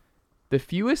season, the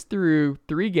fewest through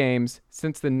 3 games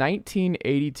since the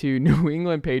 1982 New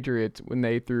England Patriots when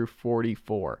they threw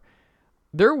 44.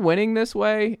 They're winning this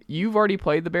way. You've already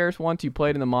played the Bears once. You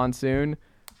played in the monsoon.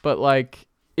 But, like,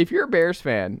 if you're a Bears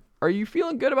fan, are you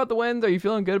feeling good about the wins? Are you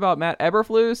feeling good about Matt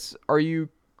Eberflus? Are you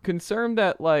concerned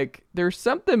that, like, there's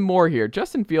something more here?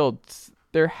 Justin Fields,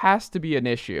 there has to be an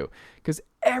issue because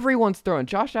everyone's throwing.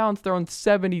 Josh Allen's throwing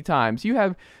 70 times. You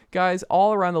have guys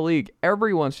all around the league.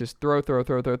 Everyone's just throw.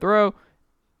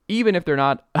 Even if they're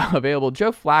not available.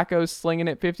 Joe Flacco's slinging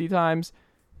it 50 times.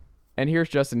 And here's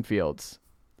Justin Fields.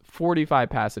 45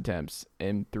 pass attempts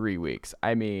in 3 weeks.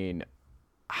 I mean,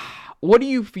 what are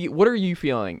you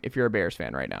feeling if you're a Bears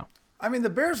fan right now? I mean, the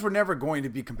Bears were never going to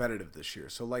be competitive this year.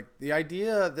 So, like, the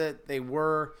idea that they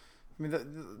were, I mean,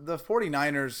 the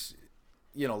 49ers,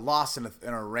 lost in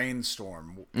a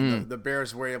rainstorm. The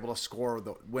Bears were able to score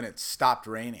when it stopped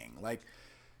raining. Like,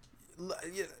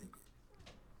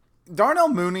 Darnell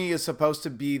Mooney is supposed to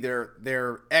be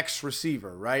their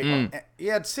ex-receiver, right? He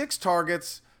had 6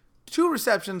 targets, 2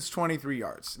 receptions, 23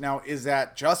 yards. Now, is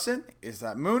that Justin? Is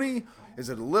that Mooney? Is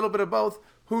it a little bit of both?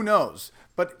 Who knows?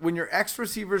 But when your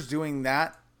ex-receiver's doing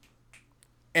that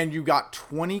and you got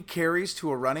 20 carries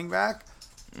to a running back,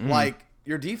 like,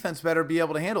 your defense better be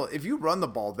able to handle it. If you run the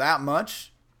ball that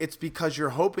much, it's because you're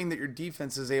hoping that your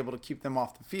defense is able to keep them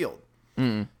off the field.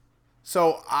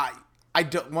 So I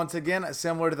don't. Once again,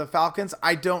 similar to the Falcons,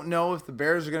 I don't know if the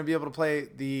Bears are going to be able to play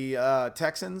the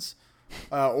Texans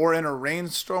or in a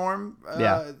rainstorm,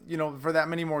 for that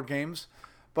many more games.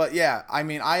 But yeah, I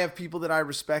mean, I have people that I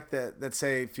respect that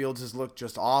say Fields has looked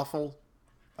just awful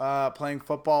playing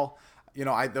football.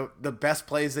 the best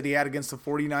plays that he had against the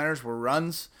 49ers were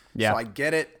runs. Yeah. So I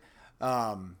get it.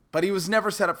 But he was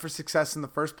never set up for success in the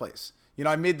first place.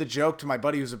 I made the joke to my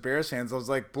buddy who's a Bears fan. I was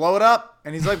like, blow it up.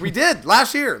 And he's like, we did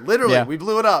last year. Literally, we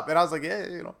blew it up. And I was like,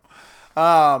 yeah,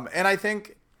 and I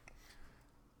think,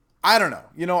 I don't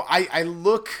know. I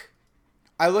look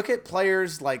at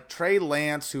players like Trey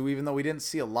Lance, who even though we didn't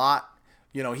see a lot,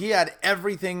 he had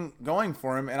everything going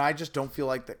for him. And I just don't feel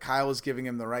like that Kyle was giving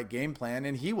him the right game plan.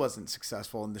 And he wasn't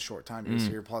successful in the short time he was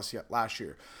here, plus yet last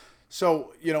year.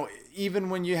 So, even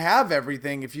when you have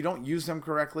everything, if you don't use them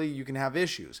correctly, you can have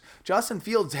issues. Justin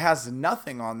Fields has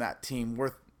nothing on that team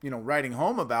worth, writing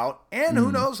home about. And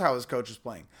who knows how his coach is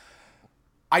playing.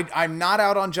 I'm not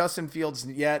out on Justin Fields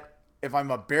yet. If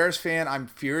I'm a Bears fan, I'm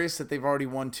furious that they've already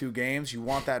won 2 games. You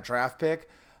want that draft pick.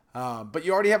 But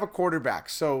you already have a quarterback.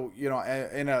 So,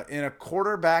 in a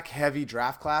quarterback-heavy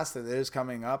draft class that is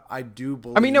coming up, I do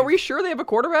believe. I mean, are we sure they have a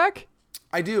quarterback?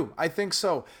 I do. I think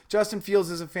so. Justin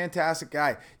Fields is a fantastic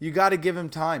guy. You got to give him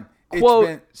time.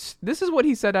 Quote, this is what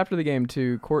he said after the game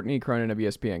to Courtney Cronin of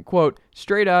ESPN. Quote,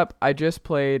 straight up, I just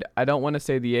played, I don't want to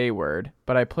say the A word,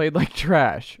 but I played like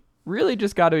trash. Really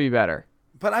just got to be better.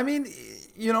 But I mean,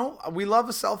 we love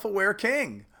a self-aware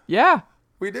king. Yeah.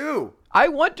 We do. I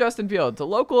want Justin Fields. A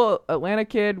local Atlanta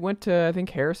kid, went to, I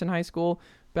think, Harrison High School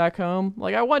back home.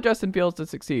 Like, I want Justin Fields to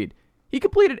succeed. He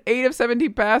completed 8 of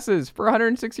 17 passes for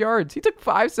 106 yards. He took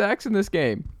 5 sacks in this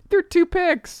game. There are 2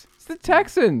 picks. It's the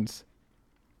Texans.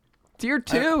 Tier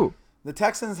 2. The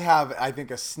Texans have, I think,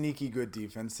 a sneaky good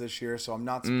defense this year, so I'm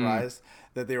not surprised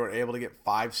that they were able to get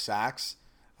 5 sacks.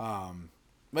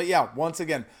 But yeah, once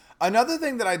again, another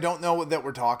thing that I don't know that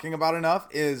we're talking about enough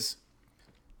is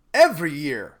every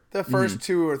year, the first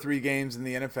 2 or 3 games in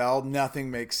the NFL,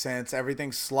 nothing makes sense.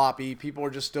 Everything's sloppy. People are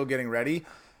just still getting ready.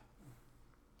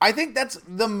 I think that's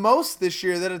the most this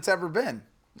year that it's ever been.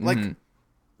 Like,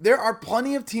 there are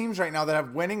plenty of teams right now that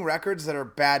have winning records that are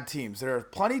bad teams. There are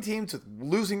plenty of teams with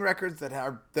losing records that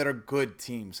are good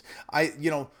teams.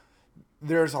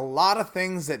 There's a lot of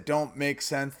things that don't make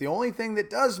sense. The only thing that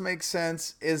does make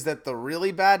sense is that the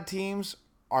really bad teams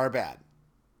are bad.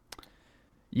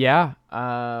 Yeah.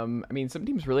 I mean, some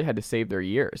teams really had to save their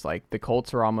years. Like the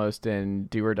Colts are almost in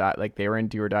do or die. Like they were in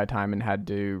do or die time and had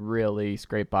to really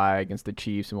scrape by against the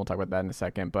Chiefs. And we'll talk about that in a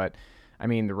second. But I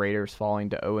mean, the Raiders falling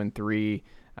to 0-3.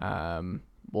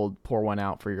 We'll pour one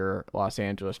out for your Los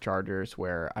Angeles Chargers,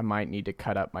 where I might need to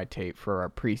cut up my tape for our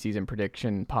preseason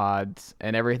prediction pods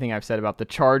and everything I've said about the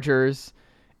Chargers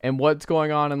and what's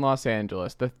going on in Los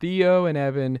Angeles. The Theo and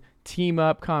Evan team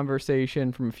up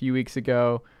conversation from a few weeks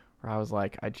ago, where I was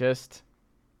like,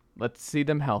 let's see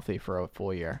them healthy for a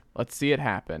full year. Let's see it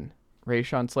happen.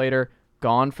 Rashawn Slater,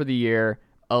 gone for the year.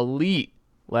 Elite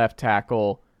left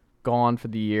tackle, gone for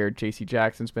the year. J.C.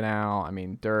 Jackson's been out. I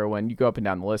mean, Derwin, you go up and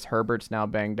down the list. Herbert's now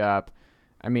banged up.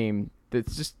 I mean,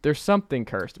 there's something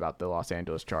cursed about the Los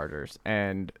Angeles Chargers.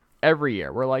 And every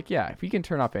year, we're like, yeah, if we can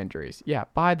turn off injuries, yeah,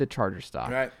 buy the Charger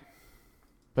stock. Right.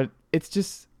 But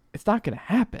it's not going to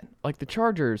happen. Like, the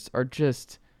Chargers are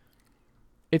just...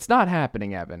 It's not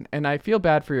happening, Evan. And I feel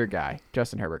bad for your guy,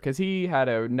 Justin Herbert, because he had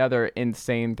another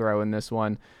insane throw in this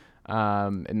one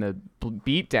in the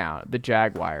beatdown, the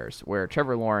Jaguars, where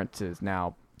Trevor Lawrence is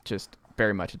now just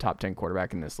very much a top 10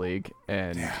 quarterback in this league.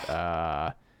 And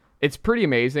it's pretty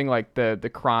amazing, like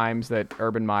the crimes that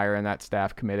Urban Meyer and that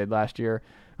staff committed last year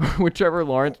with Trevor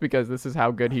Lawrence, because this is how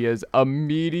good he is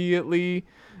immediately.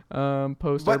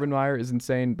 Post Urban Meyer is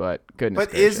insane, but goodness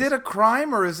But gracious. Is it a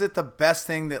crime, or is it the best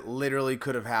thing that literally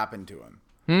could have happened to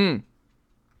him?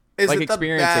 Is like it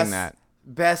experiencing the that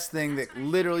best thing that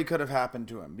literally could have happened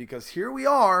to him? Because here we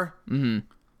are, and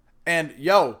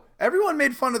everyone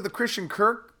made fun of the Christian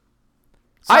Kirk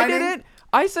signing. I didn't.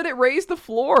 I said it raised the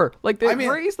floor. Like, they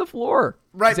raised the floor.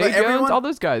 Right, Zay but Jones, everyone, all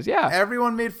those guys, yeah.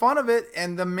 Everyone made fun of it,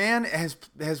 and the man has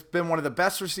been one of the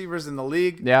best receivers in the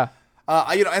league. Yeah.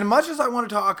 And much as I want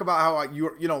to talk about how I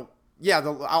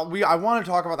want to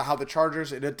talk about how the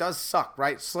Chargers, it does suck,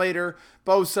 right? Slater,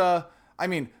 Bosa. I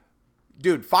mean,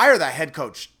 dude, fire that head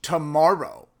coach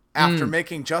tomorrow after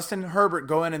making Justin Herbert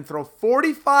go in and throw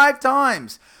 45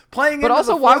 times, playing into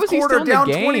the fourth quarter down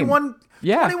 21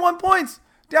 points.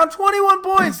 Down 21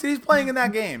 points. He's playing in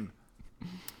that game.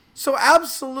 So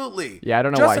absolutely. Yeah, I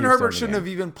don't know Justin why Herbert shouldn't have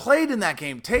even played in that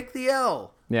game. Take the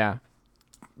L. Yeah.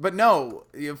 But no,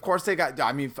 of course they got.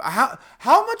 I mean,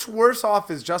 how much worse off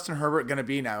is Justin Herbert going to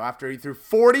be now after he threw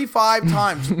 45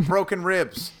 times with broken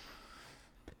ribs?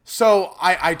 So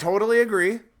I totally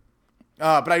agree.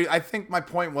 But I think my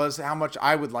point was how much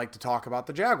I would like to talk about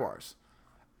the Jaguars.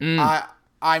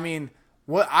 I mean,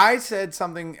 What I said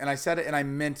something, and I said it, and I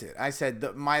meant it. I said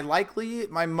that my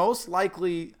most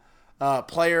likely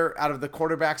player out of the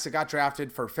quarterbacks that got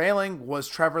drafted for failing was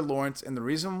Trevor Lawrence, and the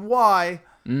reason why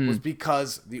was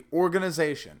because the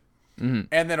organization. And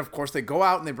then, of course, they go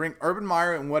out and they bring Urban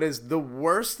Meyer in what is the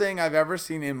worst thing I've ever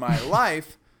seen in my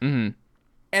life. And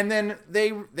then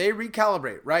they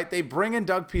recalibrate, right? They bring in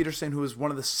Doug Peterson, who is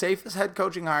one of the safest head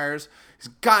coaching hires. He's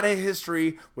got a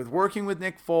history with working with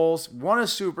Nick Foles, won a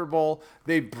Super Bowl.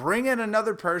 They bring in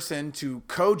another person to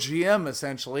co-GM,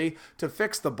 essentially, to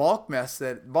fix the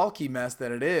bulky mess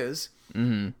that it is,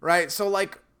 right? So,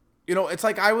 like, you know, it's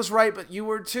like I was right, but you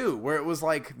were too, where it was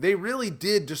like they really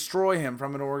did destroy him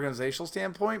from an organizational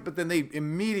standpoint, but then they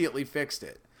immediately fixed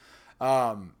it.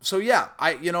 So yeah,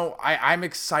 I'm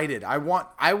excited. I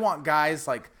want guys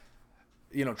like,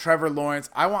 you know, Trevor Lawrence.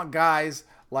 I want guys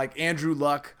like Andrew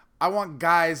Luck. I want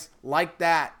guys like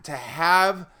that to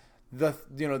have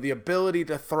the ability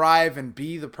to thrive and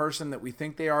be the person that we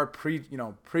think they are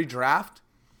pre-draft.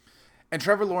 And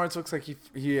Trevor Lawrence looks like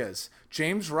he is.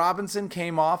 James Robinson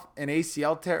came off an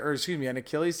an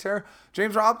Achilles tear.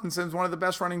 James Robinson's one of the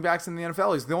best running backs in the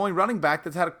NFL. He's the only running back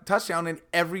that's had a touchdown in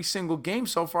every single game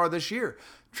so far this year.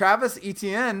 Travis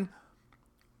Etienne,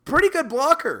 pretty good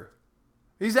blocker.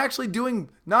 He's actually doing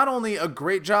not only a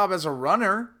great job as a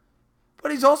runner,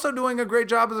 but he's also doing a great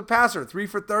job as a passer. 3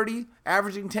 for 30,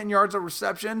 averaging 10 yards of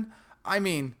reception. I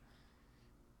mean,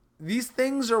 these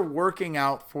things are working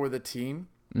out for the team.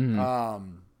 And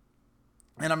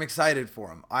I'm excited for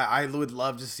him. I would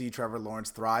love to see Trevor Lawrence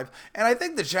thrive. And I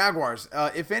think the Jaguars,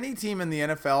 if any team in the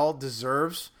NFL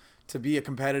deserves to be a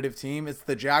competitive team, it's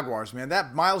the Jaguars, man.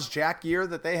 That Miles Jack year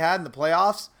that they had in the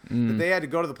playoffs, that they had to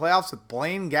go to the playoffs with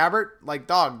Blaine Gabbert, like,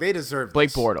 dog, they deserve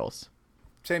Blake this. Bortles.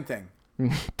 Same thing.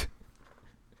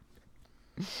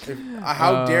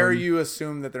 How dare you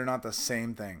assume that they're not the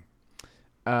same thing?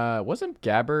 Wasn't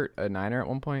Gabbert a Niner at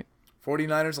one point?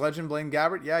 49ers legend Blaine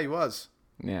Gabbert? Yeah, he was.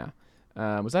 Yeah.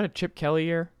 Was that a Chip Kelly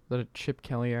year? Was that a Chip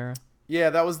Kelly era?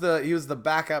 Yeah, he was the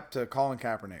backup to Colin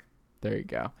Kaepernick. There you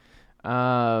go.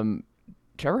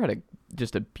 Trevor had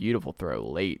just a beautiful throw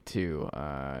late to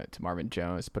Marvin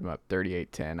Jones, put him up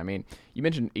 38-10. I mean, you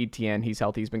mentioned Etienne. He's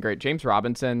healthy. He's been great. James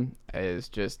Robinson is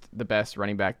just the best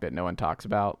running back that no one talks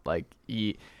about. Like,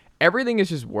 everything is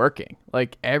just working.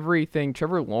 Like, everything.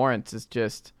 Trevor Lawrence is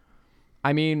just,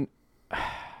 I mean,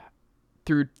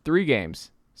 through 3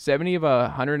 games, 70 of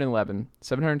 111,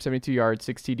 772 yards,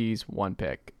 6 TDs, 1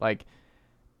 pick. Like,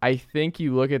 I think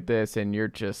you look at this and you're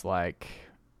just like,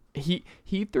 he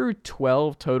threw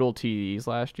 12 total TDs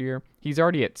last year. He's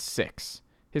already at 6.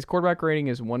 His quarterback rating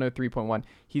is 103.1.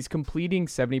 He's completing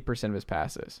 70% of his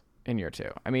passes in year 2.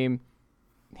 I mean,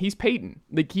 he's Peyton.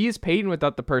 Like, he is Peyton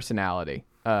without the personality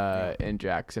in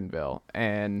Jacksonville.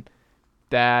 And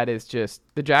that is just,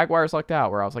 the Jaguars lucked out,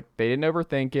 where I was like, they didn't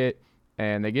overthink it.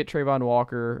 And they get Trayvon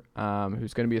Walker,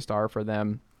 who's going to be a star for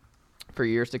them for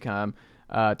years to come.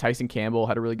 Tyson Campbell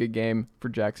had a really good game for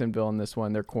Jacksonville in this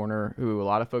one. Their corner, who a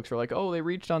lot of folks were like, oh, they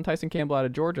reached on Tyson Campbell out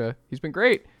of Georgia. He's been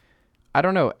great. I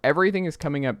don't know. Everything is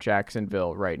coming up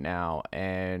Jacksonville right now.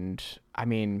 And, I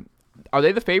mean, are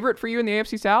they the favorite for you in the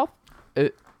AFC South?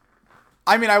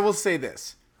 I mean, I will say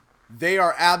this. They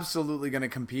are absolutely going to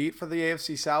compete for the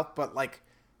AFC South. But, like,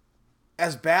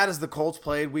 as bad as the Colts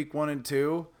played week 1 and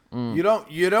 2, you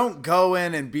don't go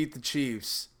in and beat the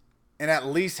Chiefs and at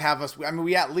least have us. I mean,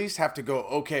 we at least have to go,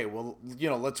 okay, well,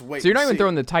 let's wait. So you're not even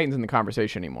throwing the Titans in the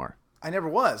conversation anymore. I never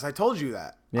was. I told you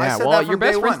that. Yeah, well, your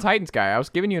best friend's Titans guy. I was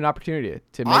giving you an opportunity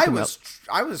to make him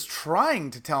I was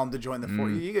trying to tell him to join the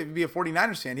 40. You could be a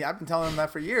 49ers fan. I've been telling him that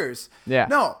for years. Yeah.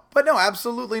 No,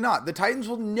 absolutely not. The Titans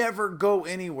will never go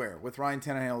anywhere with Ryan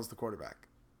Tannehill as the quarterback.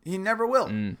 He never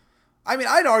will. I mean,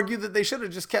 I'd argue that they should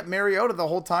have just kept Mariota the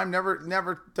whole time,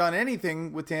 never done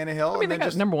anything with Tannehill. I mean, they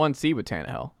got number 1 seed with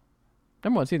Tannehill.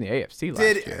 Number 1 seed in the AFC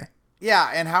last year. Yeah,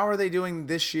 and how are they doing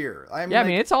this year? I mean, I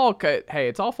mean, it's all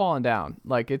it's all falling down.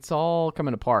 Like, it's all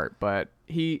coming apart. But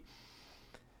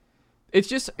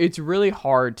it's really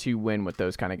hard to win with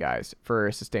those kind of guys for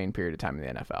a sustained period of time in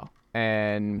the NFL.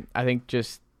 And I think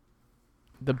just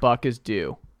the buck is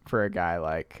due for a guy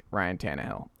like Ryan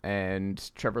Tannehill.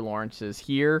 And Trevor Lawrence is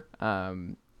here.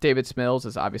 David Smills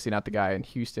is obviously not the guy in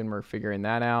Houston. We're figuring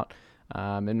that out.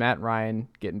 And Matt Ryan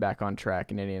getting back on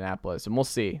track in Indianapolis. And we'll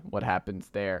see what happens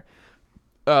there.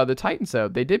 The Titans, though,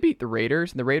 they did beat the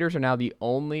Raiders. And the Raiders are now the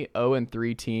only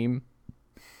 0-3 team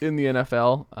in the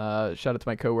NFL. Shout out to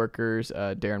my coworkers,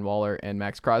 Darren Waller and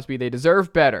Max Crosby. They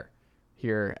deserve better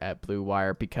here at Blue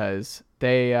Wire because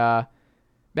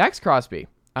Max Crosby,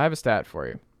 I have a stat for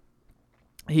you.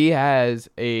 He had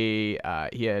a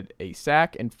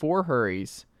sack and 4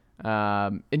 hurries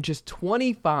in just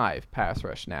 25 pass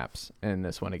rush snaps in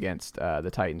this one against the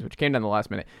Titans, which came down the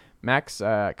last minute. Max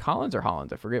Collins or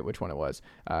Hollins, I forget which one it was.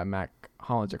 Mac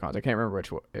Hollins or Collins, I can't remember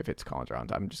if it's Collins or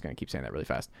Hollins. I'm just gonna keep saying that really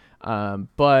fast.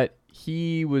 But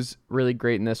he was really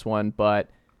great in this one. But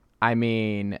I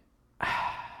mean,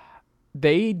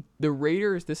 the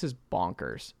Raiders. This is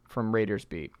bonkers from Raiders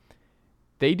beat.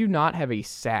 They do not have a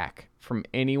sack from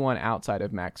anyone outside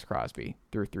of Max Crosby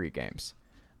through 3 games.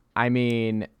 I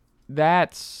mean,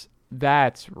 that's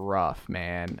rough,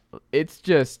 man. It's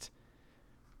just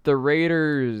the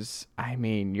Raiders. I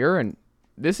mean,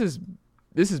 this is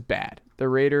bad. The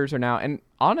Raiders are now, and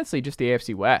honestly, just the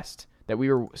AFC West that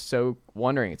we were so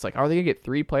wondering. It's like, are they gonna get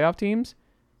 3 playoff teams?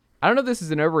 I don't know if this is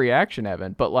an overreaction,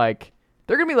 Evan, but like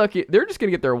they're gonna be lucky. They're just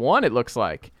gonna get their 1. It looks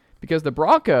like. Because the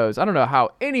Broncos, I don't know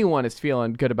how anyone is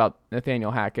feeling good about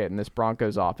Nathaniel Hackett and this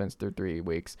Broncos offense through 3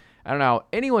 weeks. I don't know how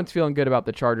anyone's feeling good about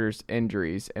the Chargers'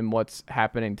 injuries and what's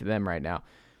happening to them right now.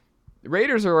 The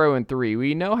Raiders are 0-3.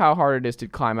 We know how hard it is to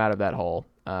climb out of that hole,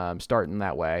 starting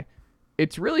that way.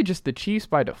 It's really just the Chiefs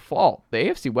by default. The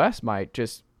AFC West might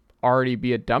just already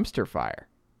be a dumpster fire.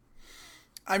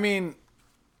 I mean,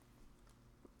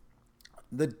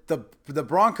 the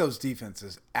Broncos' defense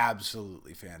is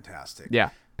absolutely fantastic.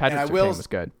 Yeah. Patrick Surtain was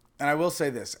good. And I will say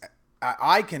this.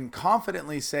 I can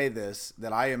confidently say this,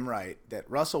 that I am right, that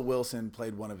Russell Wilson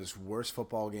played one of his worst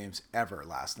football games ever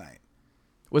last night.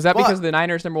 Was that because of the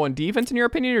Niners' number 1 defense, in your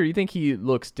opinion, or do you think he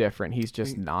looks different? He's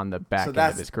just on the back end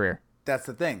of his career. That's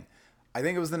the thing. I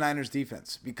think it was the Niners'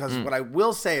 defense. Because what I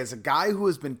will say is a guy who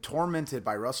has been tormented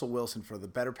by Russell Wilson for the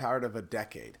better part of a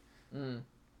decade.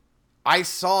 I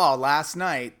saw last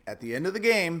night, at the end of the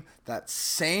game, that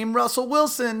same Russell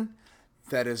Wilson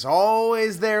that is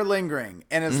always there lingering.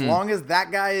 And as long as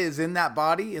that guy is in that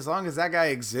body, as long as that guy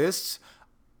exists,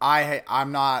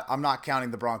 I'm not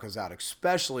counting the Broncos out,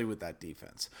 especially with that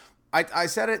defense. I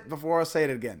said it before, I'll say it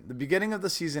again. The beginning of the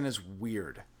season is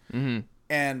weird.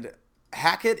 And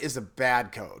Hackett is a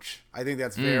bad coach. I think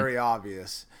that's very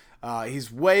obvious.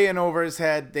 He's way in over his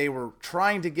head. They were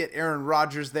trying to get Aaron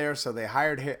Rodgers there, so they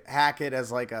hired Hackett as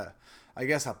like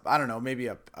maybe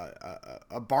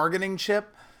a bargaining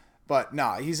chip. But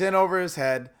no, he's in over his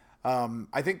head.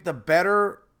 I think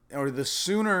the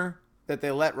sooner that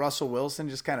they let Russell Wilson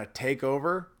just kind of take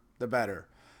over, the better.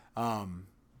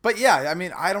 But yeah, I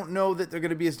mean, I don't know that they're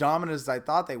going to be as dominant as I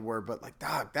thought they were, but like,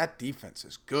 dog, that defense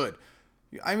is good.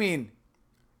 I mean,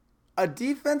 a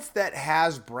defense that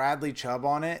has Bradley Chubb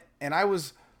on it, and I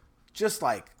was just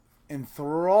like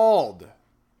enthralled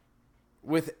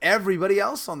with everybody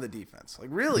else on the defense. Like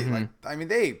really, like, I mean,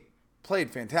 they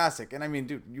played fantastic. And I mean,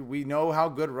 dude, we know how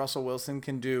good Russell Wilson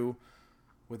can do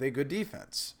with a good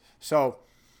defense. So,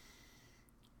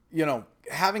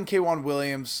 having K'Wan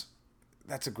Williams,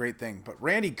 that's a great thing. But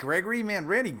Randy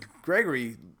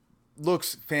Gregory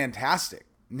looks fantastic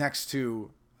next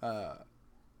to,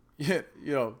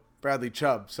 Bradley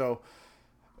Chubb. So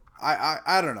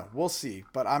I don't know. We'll see.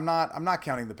 But I'm not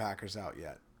counting the Packers out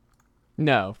yet.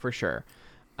 No, for sure.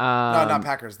 No, not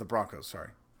Packers. The Broncos. Sorry.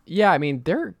 Yeah, I mean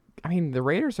the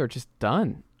Raiders are just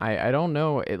done. I don't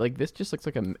know. This just looks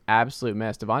like an absolute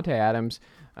mess. Devontae Adams,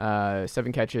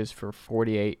 7 catches for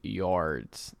 48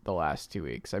 yards the last 2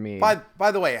 weeks. I mean,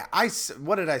 by the way,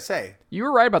 what did I say? You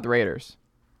were right about the Raiders.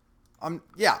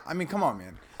 Yeah. I mean, come on,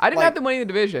 man. I didn't have them winning the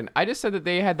division. I just said that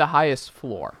they had the highest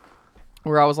floor.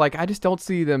 Where I was like, I just don't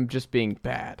see them just being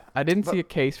bad. I didn't see a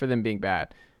case for them being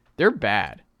bad. They're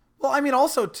bad. Well, I mean,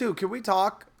 also too, can we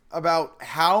talk about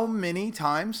how many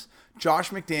times Josh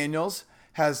McDaniels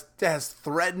has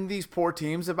threatened these poor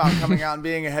teams about coming out and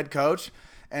being a head coach,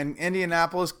 and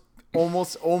Indianapolis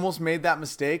almost made that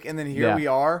mistake, and then here we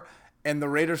are, and the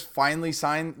Raiders finally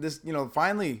signed this.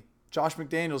 Finally Josh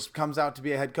McDaniels comes out to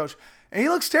be a head coach, and he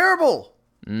looks terrible.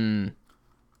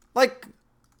 Like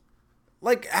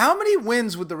how many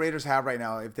wins would the Raiders have right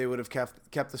now if they would have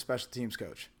kept the special teams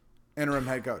coach, interim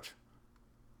head coach?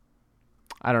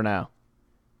 I don't know.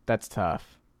 That's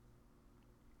tough.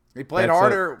 They played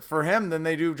harder for him than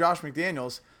they do Josh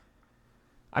McDaniels.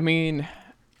 I mean,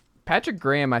 Patrick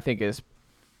Graham, I think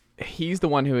he's the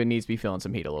one who needs to be feeling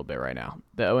some heat a little bit right now.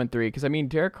 The 0-3, because I mean,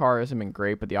 Derek Carr hasn't been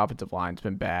great, but the offensive line's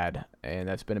been bad, and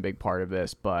that's been a big part of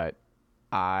this. But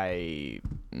Max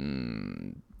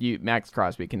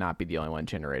Crosby cannot be the only one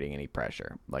generating any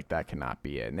pressure. Like, that cannot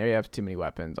be it. And they have too many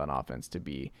weapons on offense to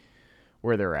be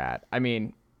where they're at. I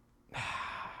mean,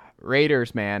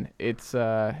 Raiders, man, it's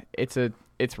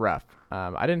rough.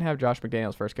 I didn't have Josh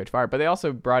McDaniels first coach fired, but they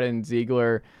also brought in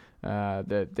Ziegler.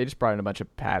 They just brought in a bunch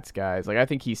of Pats guys. Like, I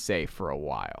think he's safe for a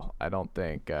while. I don't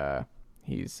think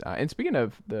He's and speaking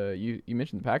of you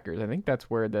mentioned the Packers. I think that's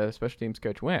where the special teams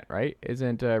coach went, right?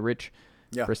 Isn't Rich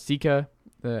Frasica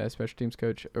the special teams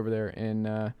coach over there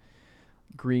in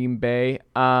Green Bay?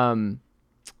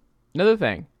 Another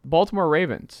thing, Baltimore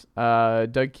Ravens.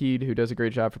 Doug Keed, who does a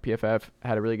great job for PFF,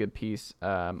 had a really good piece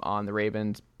on the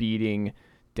Ravens beating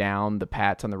down the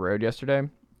Pats on the road yesterday.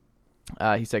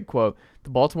 He said, quote, "The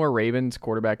Baltimore Ravens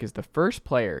quarterback is the first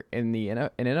player in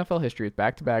NFL history with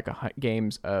back-to-back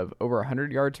games of over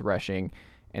 100 yards rushing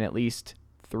and at least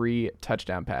 3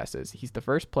 touchdown passes. He's the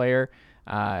first player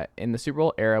in the Super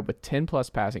Bowl era with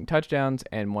 10-plus passing touchdowns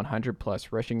and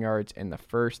 100-plus rushing yards in the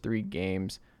first 3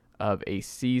 games of a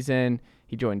season.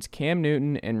 He joins Cam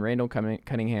Newton and Randall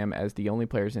Cunningham as the only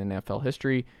players in NFL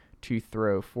history to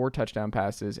throw 4 touchdown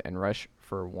passes and rush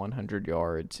for 100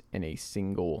 yards in a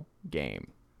single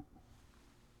game."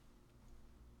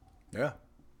 Yeah.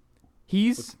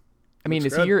 Is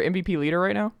he your MVP leader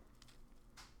right now?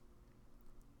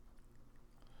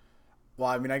 Well,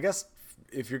 I mean, I guess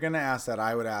if you're going to ask that,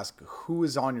 I would ask who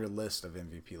is on your list of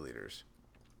MVP leaders?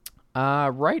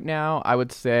 Right now, I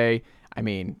would say, do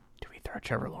we throw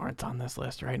Trevor Lawrence on this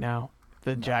list right now?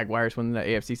 The Jaguars win the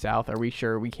AFC South. Are we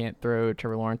sure we can't throw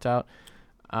Trevor Lawrence out?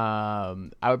 I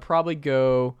would probably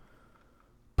go.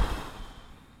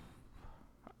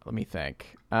 Let me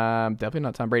think. Definitely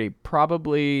not Tom Brady.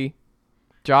 Probably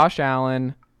Josh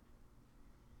Allen.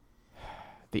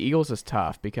 The Eagles is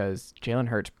tough because Jalen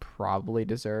Hurts probably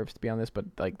deserves to be on this, but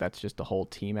that's just a whole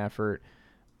team effort.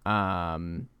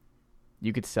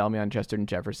 You could sell me on Justin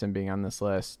Jefferson being on this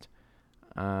list.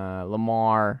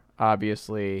 Lamar,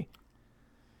 obviously.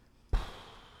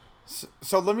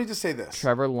 So let me just say this.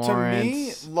 Trevor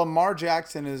Lawrence. To me, Lamar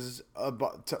Jackson is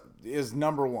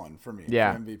number 1 for me for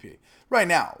MVP right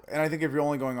now. And I think if you're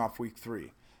only going off week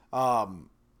 3,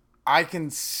 I can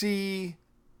see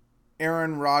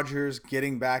Aaron Rodgers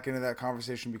getting back into that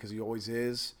conversation because he always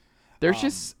is.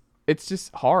 It's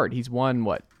just hard. He's won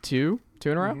what, 2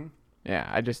 in a row? Mm-hmm.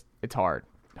 Yeah, it's hard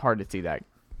to see that.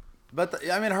 But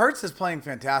Hurts is playing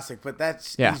fantastic, but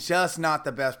he's just not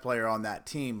the best player on that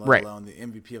team, let alone the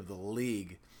MVP of the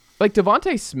league. Like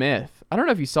Devontae Smith, I don't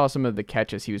know if you saw some of the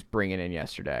catches he was bringing in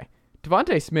yesterday.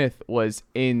 Devontae Smith was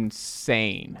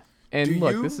insane. And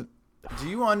do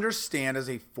you understand as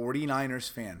a 49ers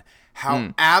fan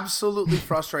how absolutely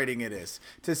frustrating it is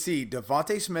to see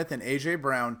Devontae Smith and A.J.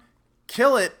 Brown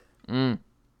kill it and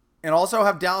also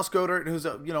have Dallas Goedert, who's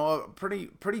a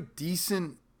pretty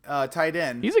decent tight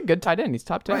end. He's a good tight end. He's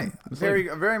top 10. Right.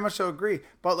 Very much so agree.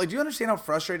 But do you understand how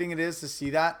frustrating it is to see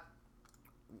that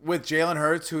with Jalen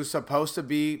Hurts, who's supposed to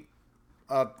be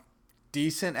a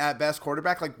decent at best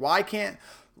quarterback? Why can't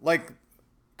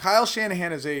Kyle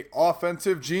Shanahan is a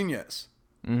offensive genius.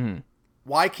 Mm-hmm.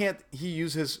 Why can't he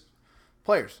use his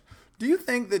players? Do you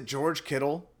think that George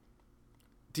Kittle,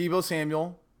 Deebo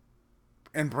Samuel,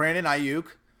 and Brandon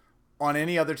Ayuk on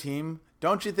any other team,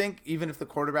 don't you think even if the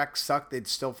quarterback sucked, they'd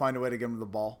still find a way to give him the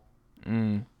ball?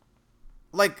 I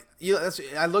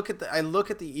look at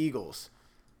the Eagles,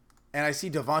 and I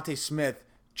see Devontae Smith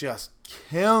just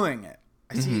killing it.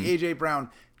 I see A.J.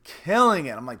 Brown killing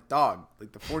it. I'm like, dog,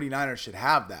 the 49ers should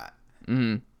have that.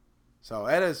 Mm-hmm. So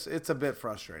it's a bit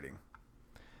frustrating.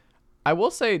 I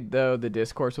will say, though, the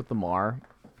discourse with Lamar,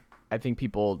 I think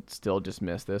people still just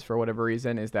miss this for whatever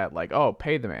reason, is that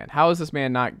pay the man. How is this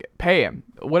man not pay him?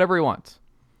 Whatever he wants.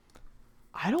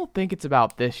 I don't think it's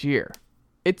about this year.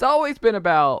 It's always been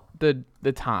about the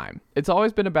time. It's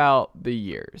always been about the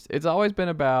years. It's always been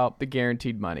about the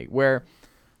guaranteed money, where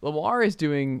Lamar is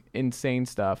doing insane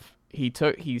stuff.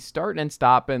 He's starting and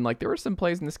stopping. There were some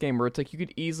plays in this game where it's you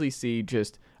could easily see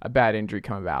just a bad injury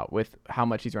come about with how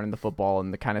much he's running the football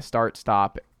and the kind of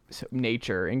start-stop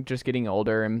nature and just getting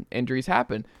older and injuries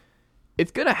happen.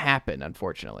 It's going to happen,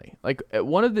 unfortunately.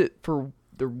 For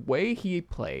the way he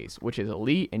plays, which is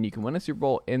elite, and you can win a Super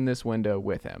Bowl in this window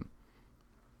with him.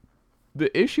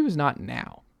 The issue is not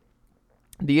now.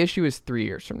 The issue is 3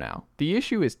 years from now. The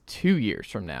issue is 2 years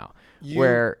from now.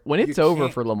 When it's over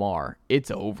for Lamar,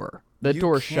 it's over. The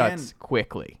door shuts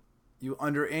quickly. You,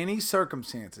 under any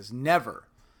circumstances,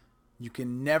 you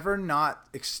can never not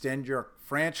extend your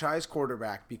franchise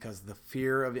quarterback because of the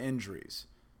fear of injuries.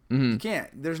 Mm-hmm. You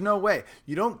can't. There's no way.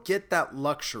 You don't get that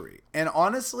luxury. And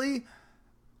honestly,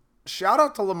 shout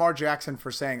out to Lamar Jackson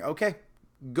for saying, okay,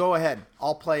 go ahead.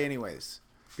 I'll play anyways.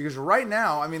 Because right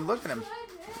now, look at him.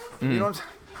 You know what I'm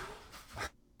saying?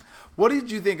 What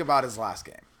did you think about his last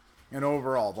game and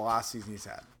overall the last season he's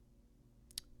had?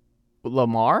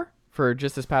 Lamar for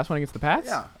just this past one against the Pats?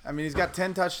 Yeah. He's got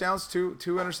 10 touchdowns, two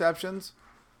interceptions.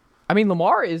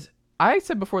 Lamar is, I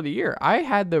said before the year, I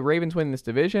had the Ravens win this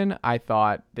division. I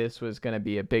thought this was going to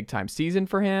be a big time season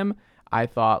for him. I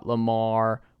thought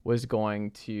Lamar was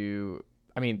going to,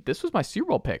 I mean, this was my Super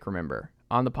Bowl pick, remember,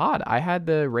 on the pod. I had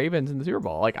the Ravens in the Super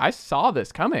Bowl. Like, I saw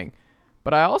this coming,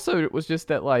 but I also was just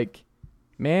that, like,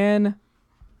 man,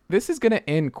 this is going to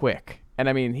end quick. And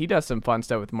I mean, he does some fun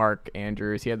stuff with Mark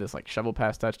Andrews. He had this like shovel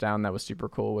pass touchdown that was super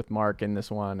cool with Mark in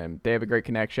this one, and they have a great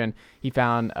connection. He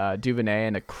found Duvernay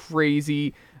in a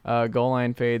crazy goal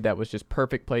line fade that was just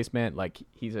perfect placement. Like,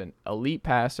 he's an elite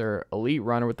passer, elite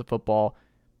runner with the football,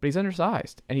 but he's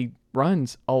undersized and he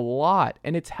runs a lot,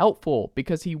 and it's helpful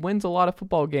because he wins a lot of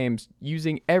football games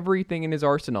using everything in his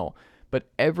arsenal. But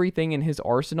everything in his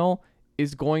arsenal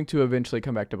is going to eventually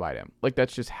come back to bite him. Like,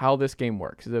 that's just how this game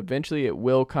works. Eventually it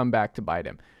will come back to bite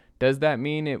him. Does that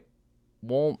mean it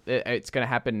won't, it's going to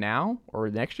happen now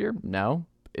or next year? No.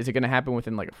 Is it going to happen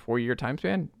within like a 4-year time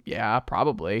span? Yeah,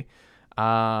 probably.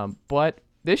 But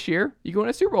this year you go in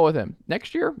a Super Bowl with him.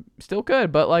 Next year still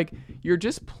could, but like, you're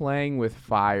just playing with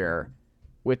fire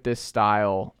with this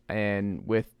style and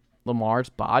with Lamar's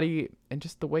body and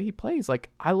just the way he plays. Like,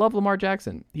 I love Lamar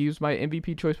Jackson. He was my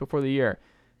MVP choice before the year.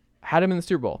 Had him in the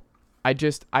Super Bowl.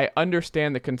 I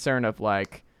understand the concern of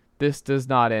like, this does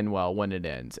not end well when it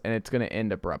ends, and it's going to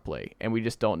end abruptly, and we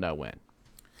just don't know when.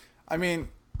 I mean,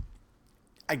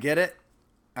 I get it.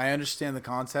 I understand the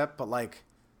concept, but like,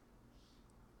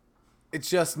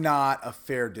 it's just not a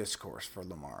fair discourse for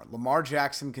Lamar. Lamar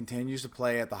Jackson continues to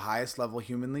play at the highest level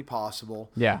humanly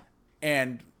possible. Yeah.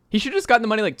 And he should have just gotten the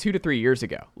money like 2 to 3 years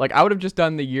ago. Like, I would have just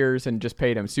done the years and just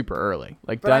paid him super early.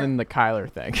 Like, done the Kyler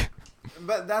thing.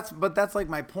 But that's like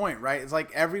my point, right? It's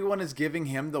like everyone is giving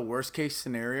him the worst case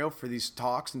scenario for these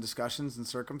talks and discussions and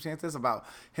circumstances about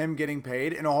him getting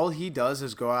paid, and all he does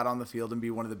is go out on the field and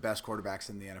be one of the best quarterbacks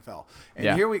in the NFL.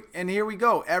 And here we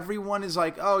go. Everyone is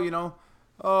like,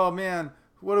 oh man,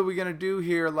 what are we gonna do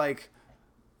here? Like,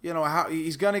 how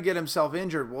he's gonna get himself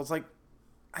injured. Well, it's like,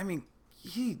 I mean,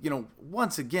 he,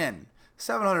 once again,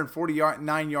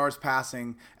 749 yards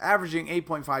passing, averaging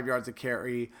 8.5 yards a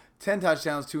carry, 10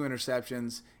 touchdowns, 2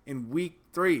 interceptions in week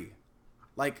 3.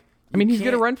 Like, I mean, he's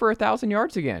going to run for 1,000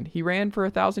 yards again. He ran for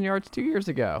 1,000 yards 2 years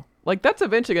ago. Like, that's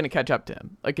eventually going to catch up to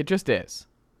him. Like, it just is.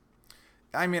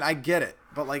 I mean, I get it,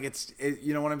 but like,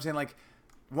 you know what I'm saying? Like,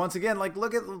 once again, like,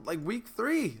 look at like week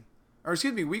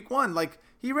 1. Like,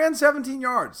 he ran 17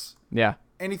 yards. Yeah.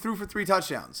 And he threw for 3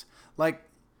 touchdowns. Like,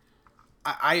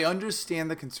 I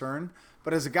understand the concern,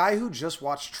 but as a guy who just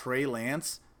watched Trey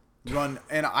Lance run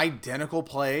an identical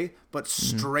play, but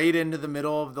straight into the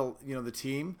middle of the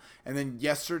team. And then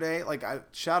yesterday, like, I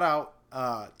shout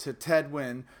out to Ted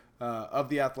Wynn of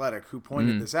The Athletic, who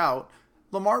pointed this out.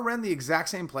 Lamar ran the exact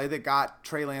same play that got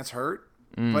Trey Lance hurt,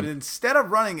 but instead of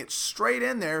running it straight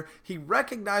in there, he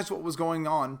recognized what was going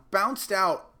on, bounced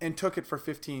out, and took it for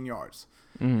 15 yards.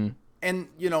 And,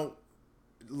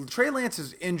 Trey Lance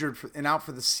is injured and out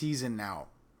for the season now,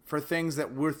 for things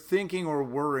that we're thinking or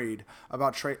worried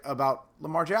about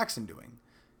Lamar Jackson doing.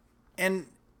 And,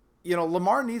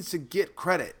 Lamar needs to get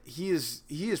credit. He is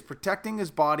protecting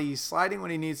his body, he's sliding when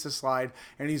he needs to slide,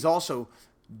 and he's also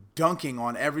dunking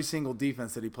on every single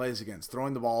defense that he plays against,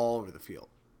 throwing the ball all over the field.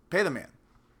 Pay the man.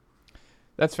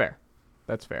 That's fair.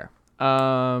 Let's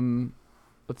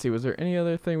see. Was there any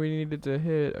other thing we needed to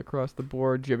hit across the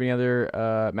board? Do you have any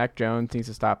other? Mac Jones needs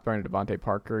to stop throwing to Devontae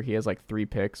Parker. He has like 3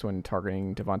 picks when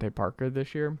targeting Devontae Parker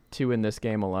this year. 2 in this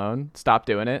game alone. Stop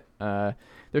doing it.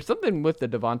 There's something with the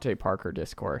Devontae Parker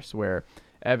discourse where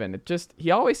Evan,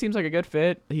 he always seems like a good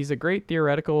fit. He's a great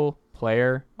theoretical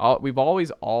player. We've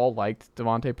always all liked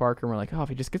Devontae Parker. And we're like, if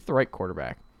he just gets the right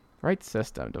quarterback, right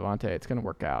system, Devontae, it's going to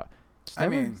work out. It's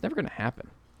never going to happen.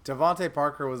 Devontae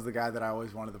Parker was the guy that I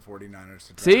always wanted the 49ers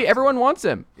to draft. See, everyone wants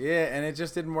him. Yeah, and it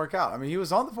just didn't work out. I mean, he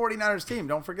was on the 49ers team.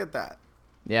 Don't forget that.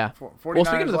 Yeah. Well,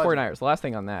 speaking of the 49ers, the last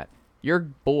thing on that, your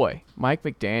boy, Mike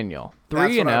McDaniel,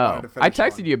 3-0. I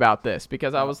texted you about this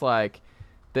because I was like,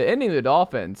 the ending of the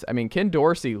Dolphins, I mean, Ken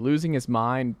Dorsey losing his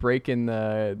mind, breaking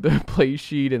the play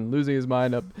sheet and losing his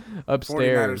mind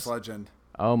upstairs. 49ers legend.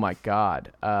 Oh, my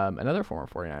God. Another former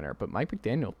 49er, but Mike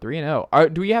McDaniel,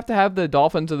 3-0. Do we have to have the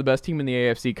Dolphins are the best team in the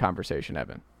AFC conversation,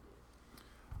 Evan?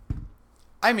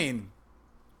 I mean,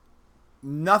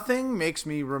 nothing makes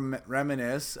me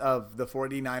reminisce of the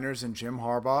 49ers and Jim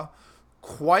Harbaugh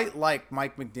quite like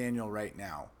Mike McDaniel right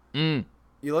now. You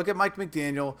look at Mike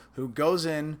McDaniel, who goes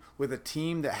in with a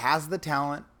team that has the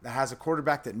talent, that has a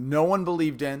quarterback that no one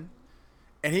believed in,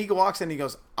 and he walks in and he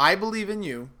goes, I believe in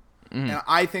you. And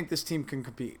I think this team can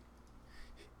compete.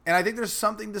 And I think there's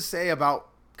something to say about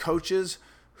coaches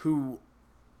who,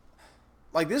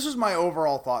 like, this was my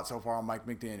overall thought so far on Mike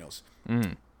McDaniels.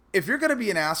 if you're going to be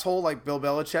an asshole like Bill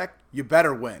Belichick, you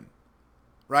better win,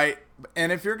 right?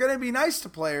 And if you're going to be nice to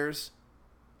players,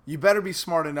 you better be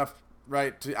smart enough,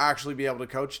 right, to actually be able to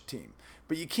coach a team.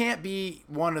 But you can't be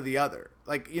one or the other.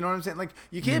 Like, you know what I'm saying? Like,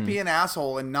 you can't be an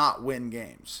asshole and not win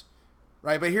games,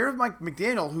 right? But here's Mike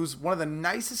McDaniel, who's one of the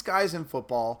nicest guys in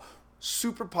football,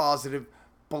 super positive,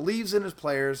 believes in his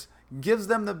players, gives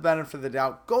them the benefit of the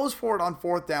doubt, goes for it on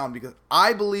fourth down because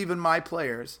I believe in my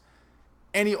players.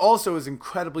 And he also is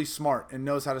incredibly smart and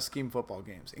knows how to scheme football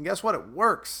games. And guess what? It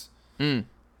works. And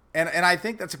I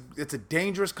think it's a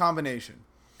dangerous combination.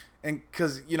 And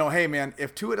because, you know, hey, man,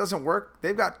 if Tua doesn't work,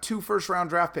 they've got 2 first-round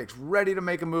draft picks ready to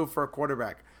make a move for a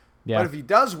quarterback. Yeah. But if he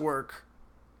does work,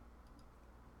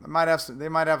 they might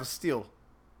have a steal.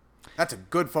 That's a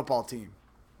good football team.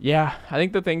 Yeah, I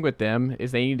think the thing with them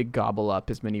is they need to gobble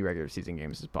up as many regular season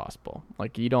games as possible.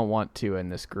 Like, you don't want to in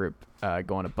this group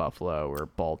going to Buffalo or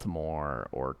Baltimore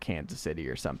or Kansas City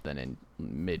or something in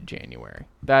mid-January.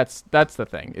 That's the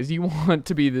thing, is you want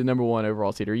to be the number 1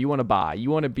 overall seed, or you want to buy. You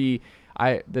want to be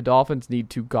the Dolphins need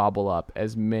to gobble up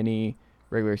as many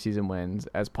regular season wins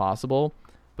as possible.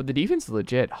 But the defense is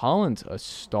legit. Holland's a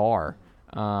star.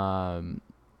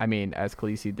 I mean, as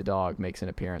Khaleesi the dog makes an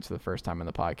appearance for the first time in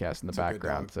the podcast in the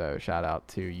background. So shout out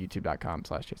to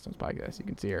youtube.com/ChaseThomas podcast. You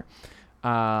can see her.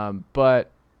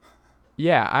 But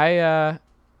yeah,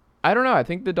 I don't know. I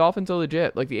think the Dolphins are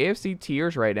legit. Like, the AFC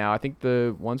tiers right now, I think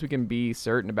the ones we can be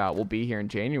certain about will be here in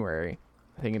January.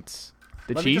 I think it's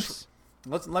the Chiefs.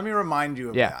 Let me remind you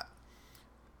of that.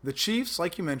 The Chiefs,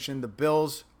 like you mentioned, the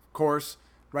Bills, of course,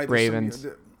 right? Ravens.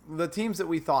 The teams that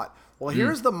we thought. Well,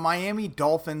 here's the Miami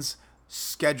Dolphins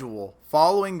schedule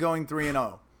following going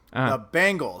 3-0. The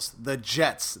Bengals, the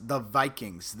Jets, the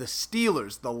Vikings, the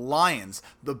Steelers, the Lions,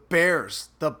 the Bears,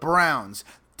 the Browns,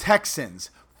 Texans,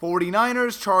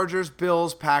 49ers, Chargers,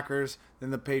 Bills, Packers,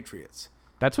 then the Patriots.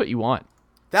 That's what you want.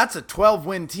 That's a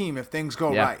 12-win team if things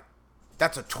go right.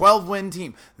 That's a 12-win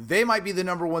team. They might be the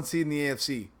number 1 seed in the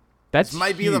AFC. That's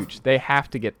huge. They have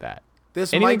to get that.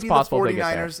 This might be the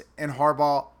 49ers and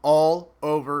Harbaugh all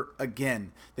over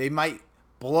again. They might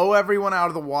blow everyone out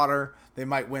of the water. They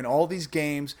might win all these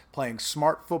games playing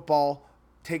smart football,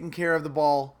 taking care of the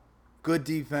ball, good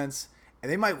defense,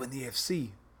 and they might win the AFC.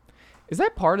 Is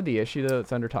that part of the issue, though,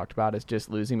 that's under talked about, is just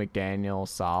losing McDaniel,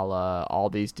 Saleh,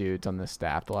 all these dudes on the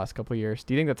staff the last couple of years?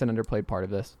 Do you think that's an underplayed part of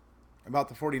this? About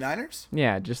the 49ers?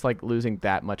 Yeah, just like losing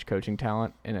that much coaching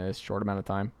talent in a short amount of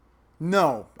time.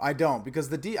 No, I don't,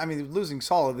 because losing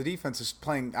Saleh, the defense is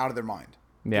playing out of their mind.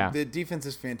 Yeah. The defense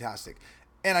is fantastic.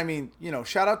 And I mean, you know,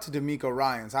 shout out to D'Amico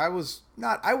Ryans. I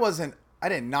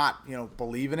did not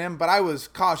believe in him, but I was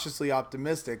cautiously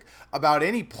optimistic about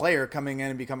any player coming in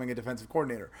and becoming a defensive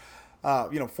coordinator,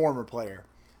 former player.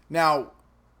 Now,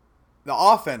 the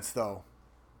offense, though,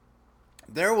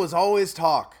 there was always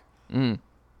talk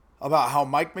about how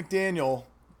Mike McDaniel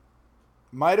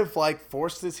might have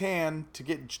forced his hand to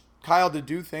get Kyle to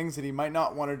do things that he might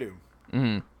not want to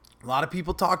do. A lot of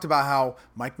people talked about how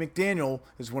Mike McDaniel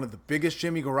is one of the biggest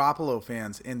Jimmy Garoppolo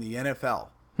fans in the NFL.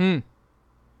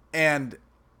 And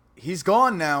he's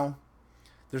gone now.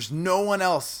 There's no one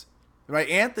else, right?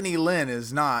 Anthony Lynn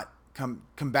is not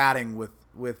combating with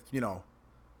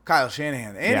Kyle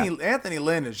Shanahan. Anthony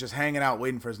Lynn is just hanging out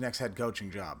waiting for his next head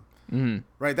coaching job.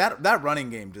 Right? That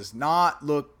running game does not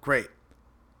look great.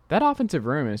 That offensive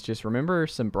room is just, remember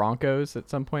some Broncos at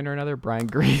some point or another? Brian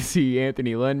Greasy,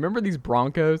 Anthony Lynn. Remember these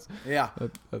Broncos? Yeah.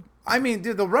 I mean,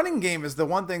 dude, the running game is the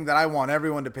one thing that I want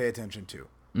everyone to pay attention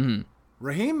to.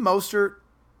 Raheem Mostert,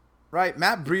 right?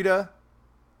 Matt Breida.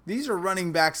 These are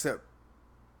running backs that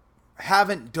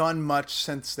haven't done much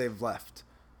since they've left,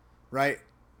 right?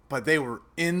 But they were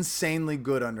insanely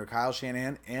good under Kyle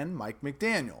Shanahan and Mike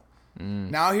McDaniel.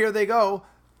 Now here they go.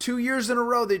 2 years in a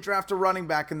row, they draft a running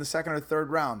back in the 2nd or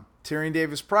 3rd round. Tyrion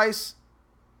Davis-Price,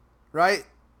 right?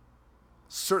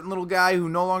 Certain little guy who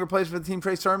no longer plays for the team,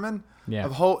 Trey Sermon,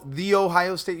 of the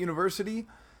Ohio State University.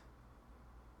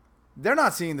 They're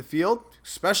not seeing the field,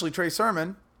 especially Trey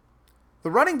Sermon.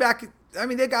 The running back, I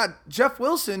mean, they got Jeff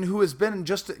Wilson, who has been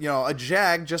just, a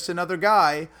jag, just another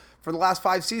guy for the last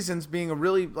 5 seasons, being a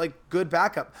really, good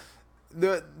backup.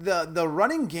 The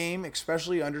running game,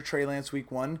 especially under Trey Lance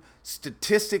week 1,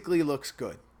 statistically looks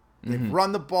good. They've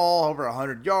run the ball over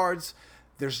 100 yards.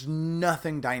 There's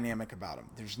nothing dynamic about them.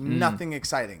 There's nothing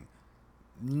exciting.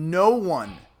 No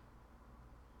one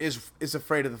is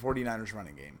afraid of the 49ers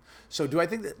running game. So do I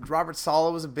think that Robert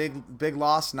Saleh was a big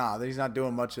loss? Nah, he's not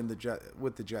doing much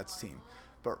with the Jets team.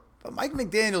 But Mike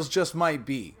McDaniels just might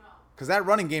be, because that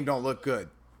running game don't look good.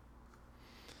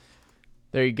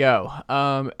 There you go.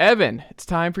 Evan, it's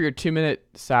time for your 2-minute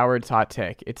Sowards hot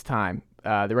take. It's time.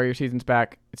 The regular season's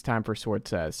back. It's time for Sword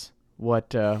Says. What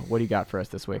do you got for us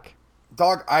this week?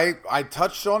 Dog, I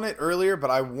touched on it earlier, but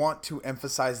I want to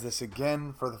emphasize this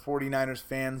again for the 49ers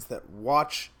fans that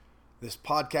watch this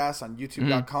podcast on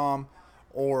youtube.com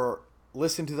or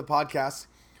listen to the podcast.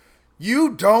 You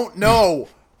don't know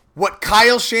what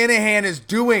Kyle Shanahan is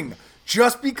doing.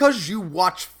 Just because you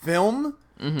watch film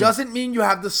doesn't mean you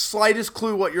have the slightest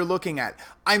clue what you're looking at.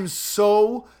 I'm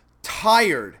so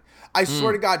tired. I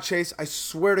swear to God, Chase, I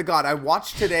swear to God, I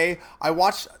watched today, a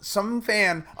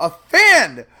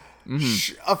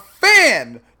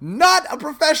fan, not a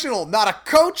professional, not a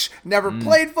coach, never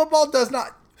played football, does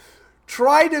not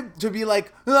try to be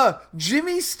like,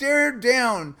 Jimmy stared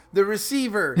down the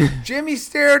receiver. Jimmy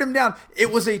stared him down.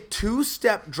 It was a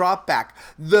 2-step drop back.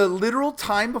 The literal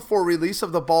time before release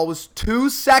of the ball was 2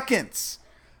 seconds.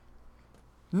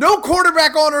 No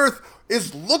quarterback on earth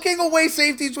is looking away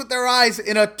safeties with their eyes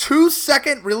in a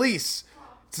 2-second release.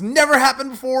 It's never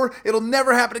happened before. It'll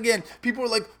never happen again. People are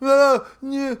like,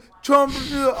 Trump,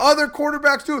 other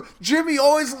quarterbacks do. Jimmy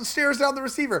always stares down the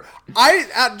receiver.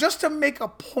 Just to make a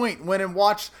point, went and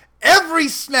watched every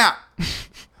snap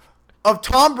of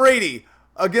Tom Brady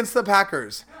against the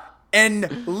Packers,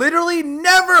 and literally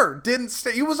never didn't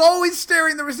stay. He was always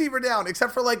staring the receiver down,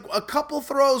 except for like a couple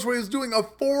throws where he was doing a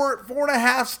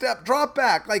 4.5 step drop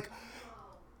back. Like,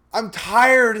 I'm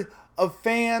tired of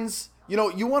fans. You know,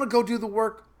 you want to go do the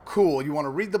work, cool. You want to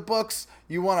read the books,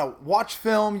 you want to watch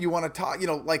film, you want to talk,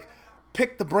 like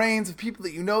pick the brains of people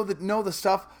that know the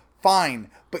stuff, fine.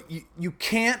 But you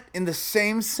can't in the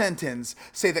same sentence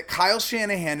say that Kyle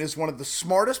Shanahan is one of the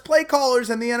smartest play callers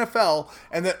in the NFL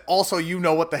and that also you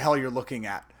know what the hell you're looking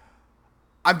at.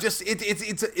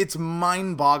 It's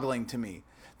mind-boggling to me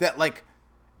that, like,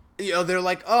 they're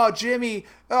like, Jimmy,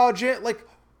 like,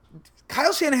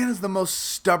 Kyle Shanahan is the most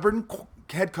stubborn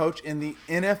head coach in the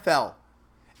NFL.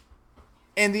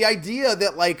 And the idea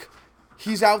that, like,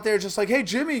 he's out there just like, hey,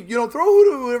 Jimmy, throw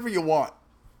to whoever you want.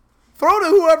 Throw to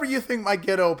whoever you think might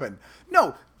get open.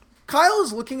 No, Kyle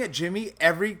is looking at Jimmy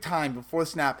every time before the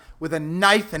snap with a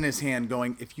knife in his hand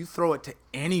going, if you throw it to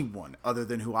anyone other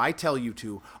than who I tell you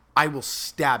to, I will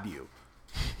stab you.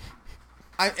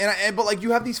 But like,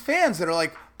 you have these fans that are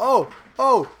like, oh,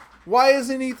 why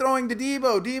isn't he throwing to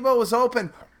Debo? Debo was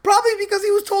open. Probably because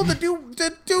he was told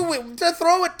to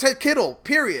throw it to Kittle,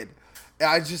 period.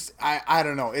 I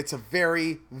don't know. It's a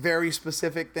very, very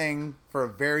specific thing for a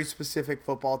very specific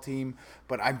football team,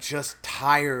 but I'm just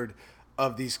tired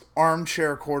of these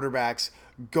armchair quarterbacks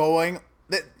going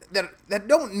that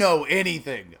don't know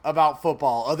anything about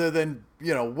football other than,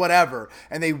 whatever.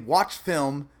 And they watch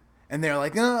film and they're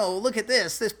like, oh, look at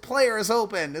this. This player is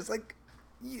open. It's like,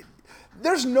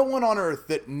 there's no one on earth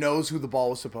that knows who the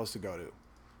ball was supposed to go to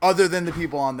other than the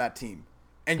people on that team.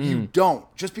 And you don't.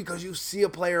 Just because you see a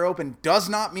player open does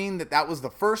not mean that was the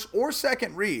first or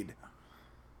second read.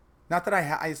 Not that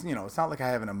it's not like I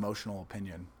have an emotional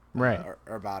opinion or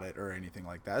about it or anything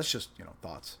like that. It's just,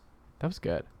 thoughts. That was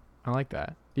good. I like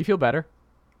that. Do you feel better?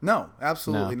 No,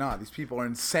 absolutely not. These people are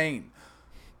insane.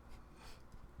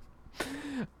 You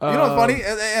know what's funny?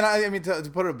 And I mean, to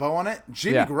put a bow on it,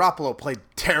 Jimmy Garoppolo played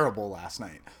terrible last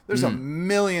night. There's a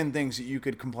million things that you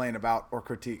could complain about or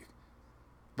critique,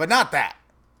 but not that.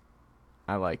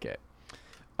 I like it.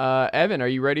 Evan, are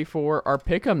you ready for our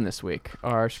pick'em this week?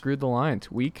 Our Screwed the Lines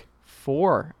Week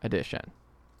 4 edition.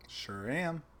 Sure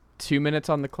am. 2 minutes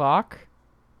on the clock.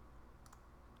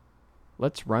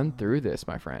 Let's run through this,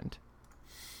 my friend.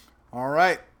 All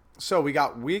right. So we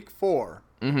got Week 4.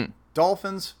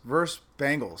 Dolphins versus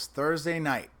Bengals, Thursday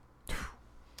night.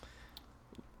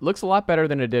 Looks a lot better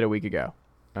than it did a week ago.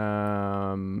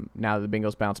 Now the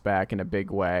Bengals bounced back in a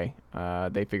big way.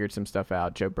 They figured some stuff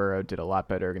out. Joe Burrow did a lot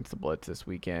better against the Blitz this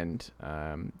weekend.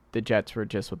 The Jets were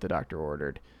just what the doctor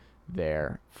ordered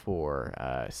there for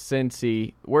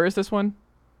Cincy. Where is this one?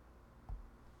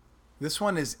 This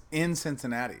one is in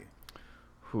Cincinnati.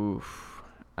 Oof.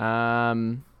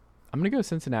 I'm going to go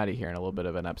Cincinnati here in a little bit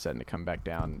of an upset and a come back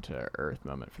down to earth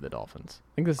moment for the Dolphins.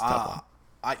 I think this is a tough one.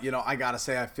 I got to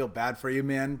say, I feel bad for you,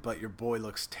 man, but your boy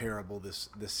looks terrible this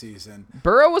season.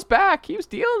 Burrow was back. He was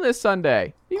dealing this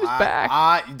Sunday. He was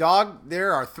back. Dog,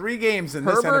 there are 3 games in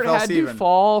this Herbert NFL had season. to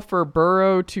fall for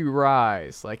Burrow to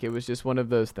rise. Like, it was just one of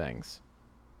those things.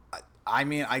 I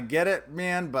mean, I get it,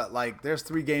 man, but, like, there's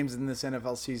 3 games in this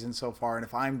NFL season so far, and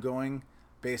if I'm going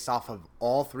based off of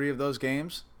all 3 of those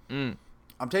games,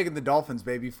 I'm taking the Dolphins,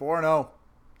 baby, 4-0.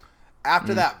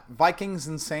 After that, Vikings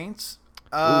and Saints.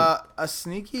 A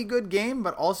sneaky good game,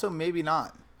 but also maybe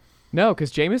not. No,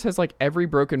 because Jameis has like every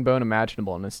broken bone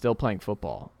imaginable and is still playing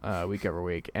football week over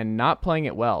week and not playing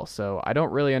it well. So I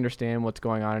don't really understand what's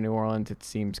going on in New Orleans. It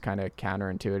seems kind of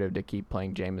counterintuitive to keep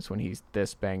playing Jameis when he's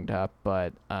this banged up.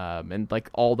 But and like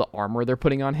all the armor they're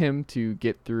putting on him to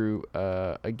get through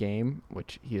a game,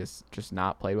 which he has just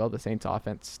not played well. The Saints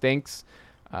offense stinks.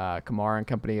 Kamara and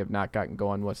company have not gotten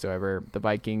going whatsoever. The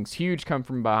Vikings, huge come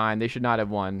from behind. They should not have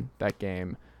won that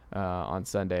game on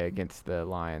Sunday against the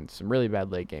Lions. Some really bad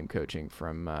late game coaching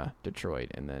from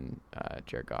Detroit, and then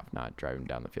Jared Goff not driving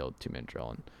down the field 2-minute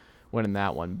drill and winning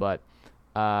that one. But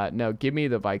no, give me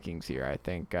the Vikings here. I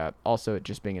think also it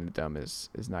just being in the dome is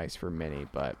nice for many,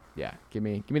 but yeah, give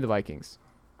me the Vikings.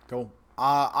 Cool.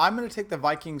 I'm gonna take the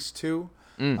Vikings too.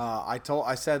 I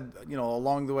said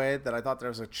along the way that I thought there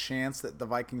was a chance that the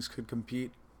Vikings could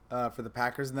compete for the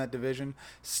Packers in that division.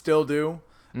 Still do.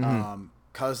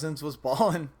 Cousins was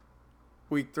balling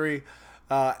week 3.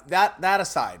 That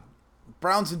aside,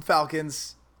 Browns and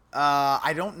Falcons.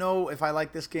 I don't know if I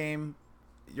like this game.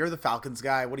 You're the Falcons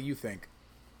guy. What do you think?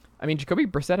 I mean, Jacoby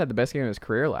Brissett had the best game of his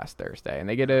career last Thursday, and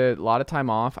they get a lot of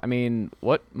time off. I mean,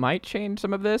 what might change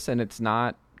some of this, and it's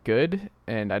not good,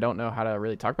 and I don't know how to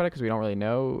really talk about it because we don't really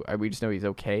know. We just know he's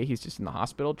okay. He's just in the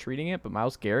hospital treating it, but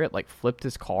Myles Garrett flipped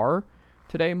his car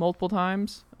today multiple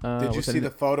times. Did you see the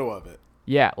photo of it?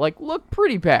 Yeah, looked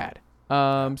pretty bad.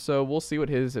 So we'll see what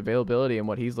his availability and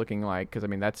what he's looking like, because I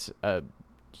mean that's a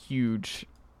huge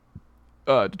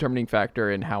determining factor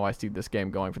in how I see this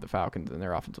game going for the Falcons and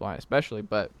their offensive line especially.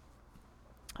 But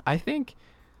I think,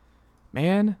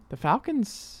 man, the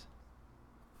Falcons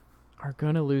are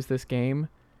going to lose this game,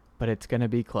 but it's going to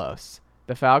be close.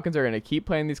 The Falcons are going to keep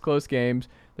playing these close games.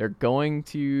 They're going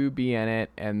to be in it,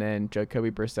 and then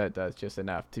Jacoby Brissett does just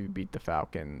enough to beat the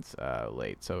Falcons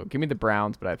late. So give me the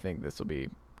Browns, but I think this will be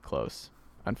close,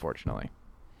 unfortunately.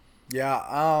 Yeah,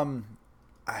 I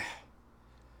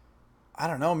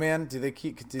don't know, man. Do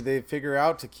they figure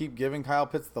out to keep giving Kyle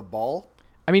Pitts the ball?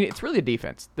 I mean, it's really a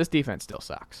defense. This defense still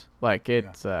sucks.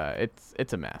 It's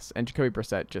a mess. And Jacoby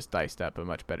Brissett just diced up a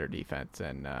much better defense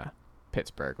in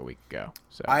Pittsburgh a week ago.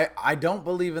 So I don't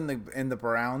believe in the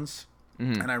Browns,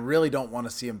 and I really don't want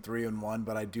to see them 3-1,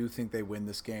 but I do think they win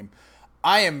this game.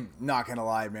 I am not gonna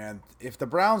lie, man. If the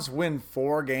Browns win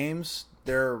 4 games,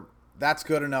 that's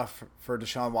good enough for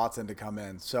Deshaun Watson to come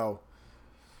in. So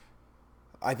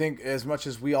I think as much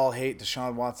as we all hate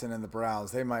Deshaun Watson and the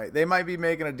Browns, they might be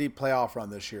making a deep playoff run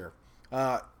this year.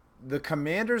 The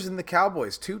Commanders and the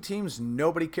Cowboys, 2 teams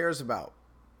nobody cares about.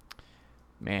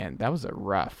 Man, that was a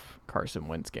rough Carson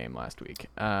Wentz game last week.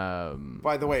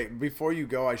 By the way, before you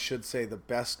go, I should say the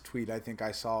best tweet I think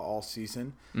I saw all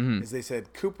season is they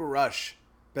said, Cooper Rush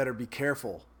better be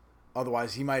careful.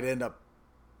 Otherwise, he might end up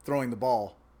throwing the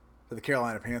ball for the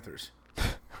Carolina Panthers.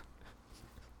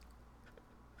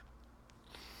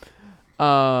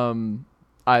 I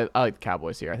like the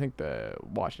Cowboys here. I think the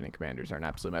Washington Commanders are an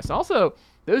absolute mess. Also,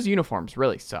 those uniforms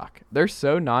really suck. They're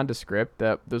so nondescript,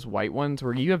 that those white ones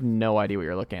where you have no idea what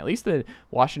you're looking at. At least the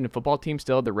Washington football team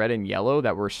still had the red and yellow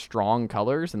that were strong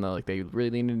colors, and they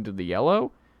really leaned into the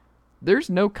yellow. There's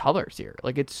no colors here.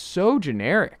 It's so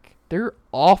generic. They're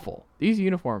awful. These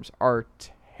uniforms are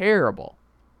terrible.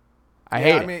 I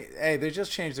hate it. Hey, they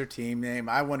just changed their team name.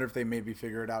 I wonder if they maybe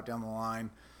figure it out down the line.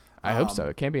 I hope so.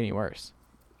 It can't be any worse.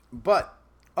 But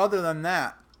other than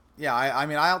that,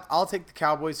 yeah, I'll take the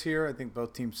Cowboys here. I think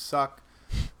both teams suck.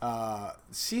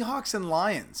 Seahawks and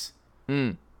Lions.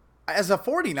 As a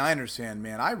 49ers fan,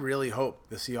 man, I really hope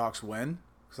the Seahawks win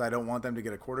because I don't want them to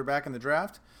get a quarterback in the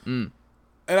draft. And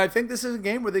I think this is a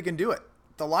game where they can do it.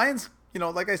 The Lions,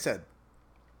 like I said,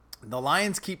 the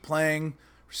Lions keep playing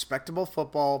respectable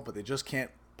football, but they just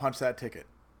can't punch that ticket.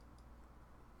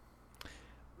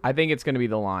 I think it's going to be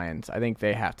the Lions. I think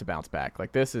they have to bounce back.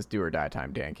 This is do or die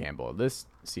time, Dan Campbell. This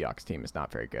Seahawks team is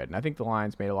not very good. And I think the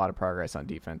Lions made a lot of progress on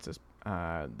defense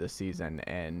this season.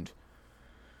 And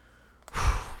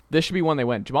this should be one they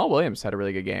win. Jamal Williams had a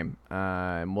really good game.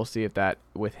 And we'll see if that,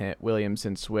 with Williams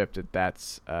and Swift, if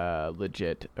that's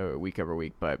legit week over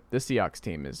week. But this Seahawks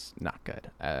team is not good.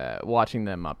 Watching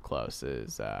them up close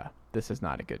this is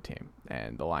not a good team.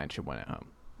 And the Lions should win at home.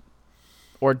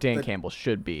 Or Dan Campbell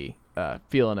should be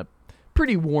feeling a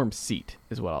pretty warm seat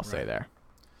is what I'll say there.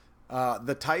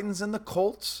 The Titans and the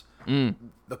Colts.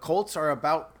 The Colts are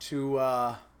about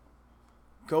to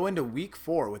go into week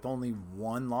 4 with only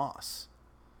 1 loss.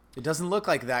 It doesn't look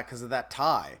like that because of that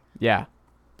tie. Yeah.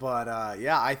 But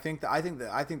I think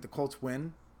the Colts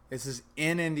win. This is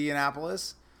in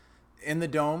Indianapolis, in the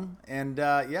Dome, and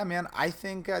man, I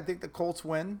think the Colts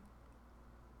win.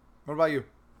 What about you?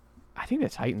 I think the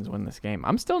Titans win this game.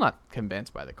 I'm still not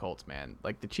convinced by the Colts, man.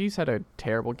 Like, the Chiefs had a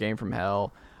terrible game from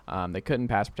hell. They couldn't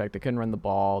pass protect. They couldn't run the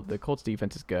ball. The Colts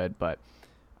defense is good, but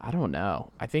I don't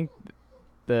know. I think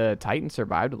the Titans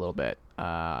survived a little bit.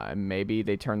 Maybe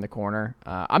they turned the corner.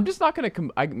 I'm just not going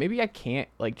to maybe I can't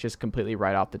like just completely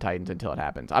write off the Titans until it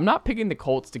happens. I'm not picking the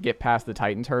Colts to get past the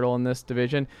Titans hurdle in this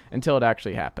division until it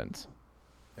actually happens.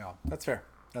 Yeah, that's fair.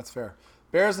 That's fair.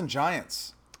 Bears and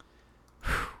Giants.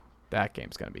 That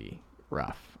game's going to be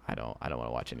rough. I don't want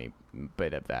to watch any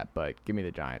bit of that, but give me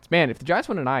the Giants. Man, if the Giants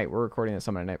win tonight, we're recording this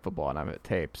Sunday Night Football and I'm at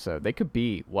tape, so they could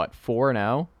be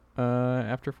 4-0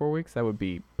 after 4 weeks. That would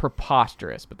be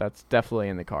preposterous, but that's definitely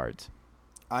in the cards.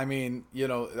 I mean,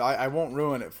 I won't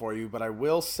ruin it for you, but I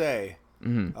will say.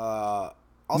 Mm-hmm. I'll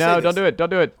no, say don't do it. Don't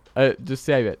do it. Just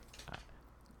save it.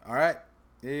 All right.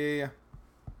 Yeah.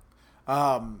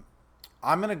 I'm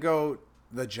gonna go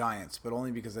the Giants, but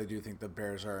only because I do think the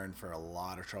Bears are in for a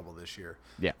lot of trouble this year.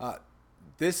 Yeah.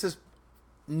 This is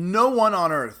no one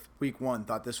on earth. Week 1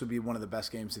 thought this would be one of the best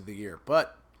games of the year,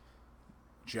 but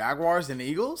Jaguars and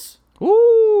Eagles.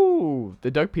 Ooh,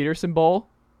 the Doug Peterson Bowl.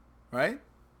 Right.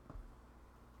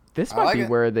 This might be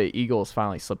where the Eagles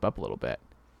finally slip up a little bit.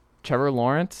 Trevor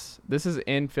Lawrence, this is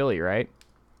in Philly, right?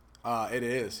 It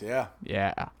is, yeah.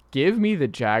 Yeah. Give me the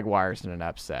Jaguars in an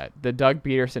upset. The Doug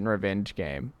Peterson revenge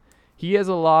game. He has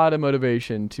a lot of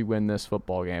motivation to win this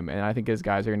football game, and I think his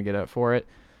guys are going to get up for it.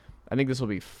 I think this will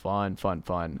be fun.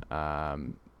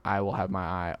 I will have my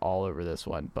eye all over this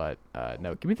one, but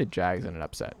no, give me the Jags in an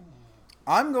upset.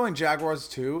 I'm going Jaguars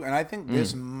too, and I think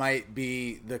this might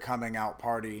be the coming out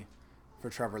party for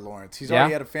Trevor Lawrence. He's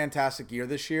already had a fantastic year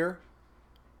this year.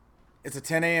 It's a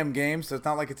 10 a.m. game, so it's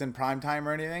not like it's in prime time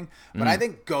or anything. But I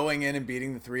think going in and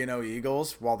beating the 3-0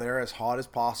 Eagles while they're as hot as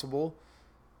possible,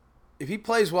 if he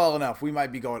plays well enough, we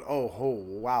might be going, oh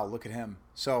wow, look at him.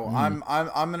 So I'm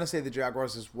going to say the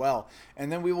Jaguars as well.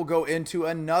 And then we will go into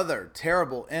another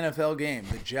terrible NFL game,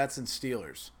 the Jets and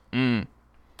Steelers.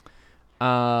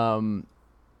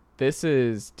 This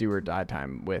is do or die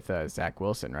time with Zach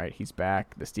Wilson, right? He's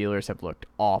back. The Steelers have looked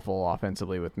awful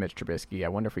offensively with Mitch Trubisky. I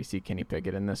wonder if we see Kenny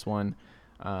Pickett in this one.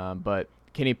 But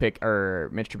Mitch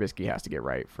Trubisky has to get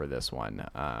right for this one.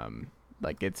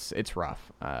 It's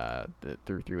rough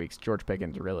through 3 weeks. George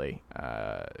Pickens really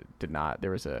did not. There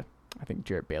was I think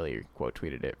Jarrett Bailey quote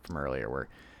tweeted it from earlier. We're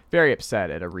very upset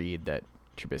at a read that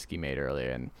Trubisky made earlier,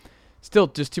 and still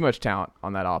just too much talent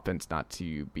on that offense not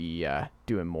to be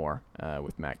doing more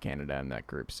with Matt Canada and that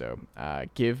group. So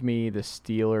give me the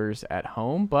Steelers at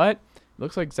home, but it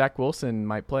looks like Zach Wilson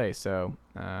might play. So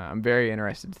I'm very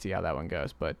interested to see how that one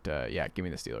goes. But yeah, give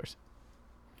me the Steelers.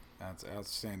 That's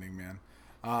outstanding, man.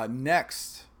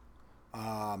 Next,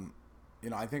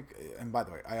 I think, and by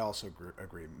the way, I also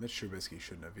agree. Mitch Trubisky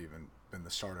shouldn't have even been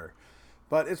the starter,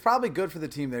 but it's probably good for the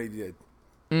team that he did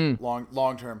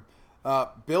long term.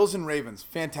 Bills and Ravens,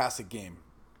 fantastic game.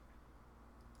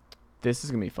 This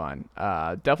is going to be fun.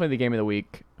 Definitely the game of the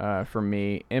week for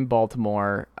me in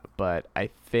Baltimore, but I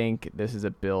think this is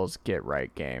a Bills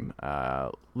get-right game.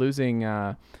 Losing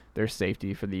their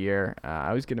safety for the year. I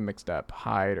always get them mixed up.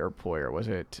 Hyde or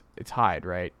Poyer. It's Hyde,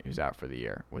 right? Who's out for the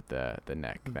year with the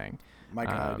neck thing. Mike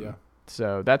Hyde, yeah.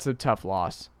 So that's a tough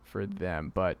loss for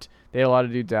them, but they had a lot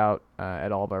of dudes out.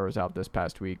 Ed Oliver was out this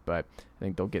past week, but I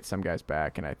think they'll get some guys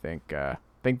back, and I think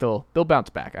they'll bounce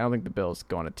back. I don't think the Bills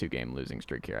go on a 2-game losing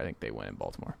streak here. I think they win in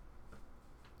Baltimore.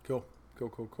 Cool.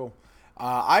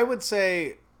 I would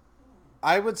say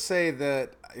that,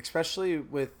 especially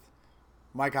with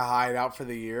Micah Hyde out for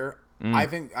the year, I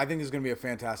think it's going to be a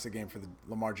fantastic game for the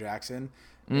Lamar Jackson,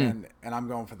 and I'm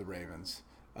going for the Ravens.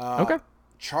 Okay.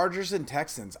 Chargers and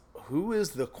Texans. Who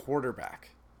is the quarterback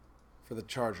for the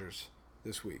Chargers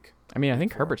this week? I mean, I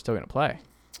think Herbert's still going to play.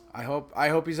 I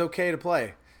hope he's okay to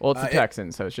play. Well, it's the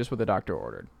Texans, so it's just what the doctor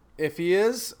ordered. If he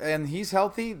is and he's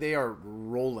healthy, they are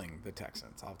rolling the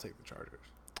Texans. I'll take the Chargers.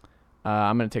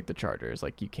 I'm going to take the Chargers.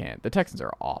 Like, you can't. The Texans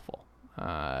are awful.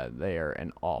 They are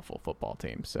an awful football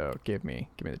team. So give me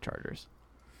the Chargers.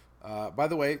 By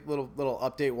the way, little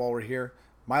update while we're here.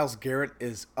 Myles Garrett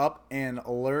is up and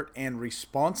alert and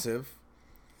responsive,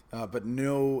 but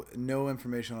no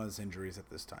information on his injuries at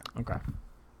this time. Okay.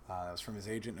 That was from his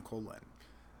agent, Nicole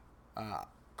Lynn.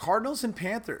 Cardinals and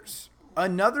Panthers.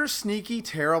 Another sneaky,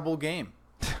 terrible game.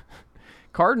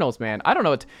 Cardinals, man. I don't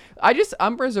know.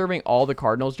 I'm reserving all the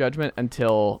Cardinals judgment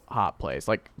until Hop plays.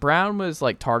 Like, Brown was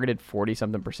like targeted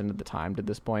 40-something% of the time to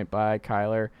this point by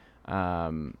Kyler.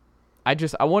 I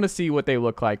want to see what they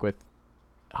look like with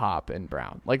Hop and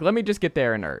Brown. Like, let me just get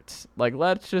there in Ertz. Like,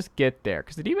 let's just get there,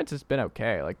 because the defense has been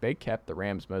okay. Like, they kept the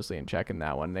Rams mostly in check in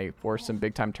that one. They forced some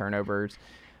big time turnovers.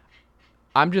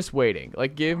 I'm just waiting.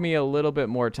 Like, give me a little bit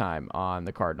more time on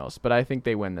the Cardinals, but I think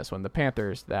they win this one. The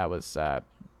Panthers, that was the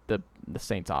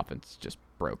Saints offense just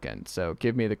broken. So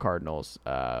give me the Cardinals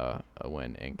a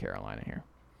win in Carolina here.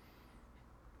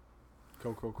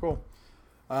 Cool.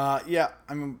 Yeah,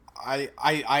 I mean,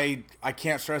 I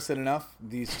can't stress it enough.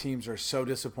 These teams are so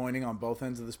disappointing on both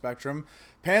ends of the spectrum.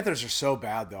 Panthers are so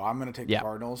bad, though. I'm going to take the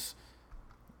Cardinals.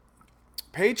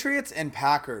 Patriots and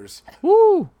Packers.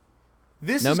 Woo!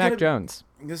 No Mac Jones.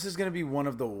 This is going to be one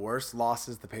of the worst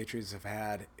losses the Patriots have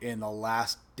had in the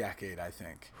last decade, I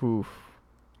think. Oof.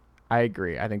 I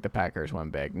agree. I think the Packers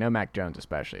won big. No Mac Jones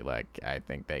especially. Like, I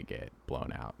think they get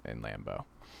blown out in Lambeau.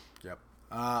 Yep.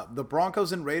 The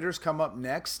Broncos and Raiders come up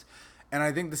next, and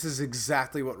I think this is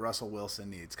exactly what Russell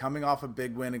Wilson needs. Coming off a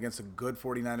big win against a good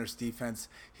 49ers defense,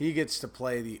 he gets to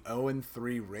play the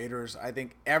 0-3 Raiders. I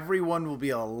think everyone will be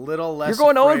a little less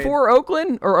You're going afraid. 0-4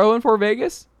 Oakland or 0-4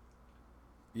 Vegas?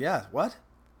 Yeah, what?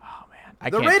 Oh, man.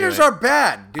 The Raiders are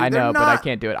bad, dude. I know, but I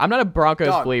can't do it. I'm not a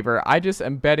Broncos believer. I just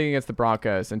am betting against the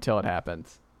Broncos until it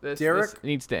happens. This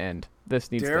needs to end.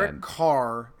 Derek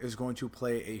Carr is going to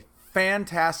play a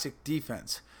fantastic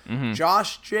defense. Mm-hmm.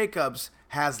 Josh Jacobs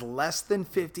has less than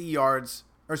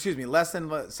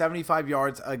 75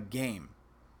 yards a game.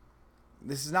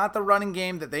 This is not the running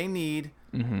game that they need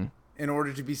in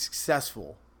order to be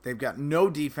successful. They've got no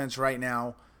defense right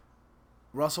now.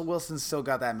 Russell Wilson's still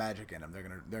got that magic in him.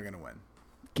 They're gonna win.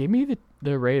 Give me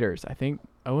the Raiders. I think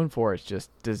 0-4 is just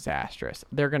disastrous.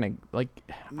 They're gonna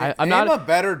I'm not a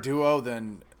better duo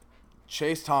than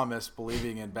Chase Thomas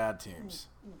believing in bad teams.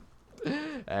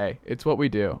 Hey, it's what we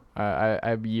do. I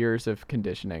have years of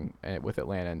conditioning with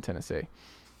Atlanta and Tennessee.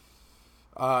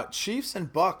 Chiefs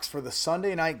and Bucks for the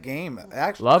Sunday night game.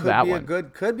 Actually, love that one.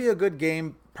 Could be a good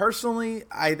game. Personally,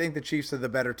 I think the Chiefs are the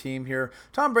better team here.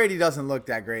 Tom Brady doesn't look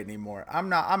that great anymore.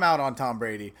 I'm out on Tom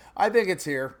Brady. I think it's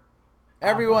here.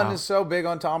 Everyone is so big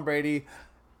on Tom Brady.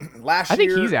 I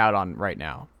think he's out on right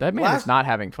now. That man is not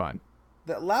having fun.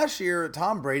 Last year,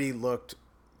 Tom Brady looked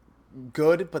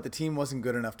good, but the team wasn't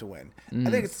good enough to win. I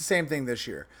think it's the same thing this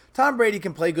year. Tom Brady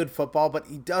can play good football, but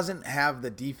he doesn't have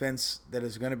the defense that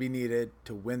is going to be needed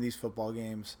to win these football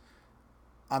games.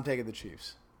 I'm taking the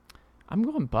Chiefs. I'm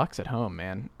going Bucks at home,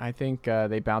 man. I think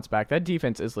they bounce back. That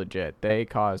defense is legit. They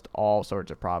caused all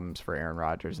sorts of problems for Aaron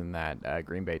Rodgers and that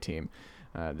Green Bay team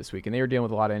this week, and they were dealing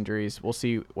with a lot of injuries. We'll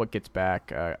see what gets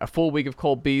back. A full week of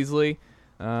Cole Beasley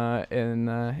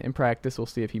in practice. We'll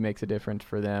see if he makes a difference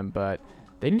for them, but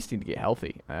they just need to get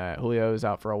healthy. Julio is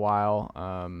out for a while.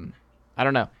 I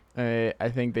don't know. I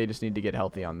think they just need to get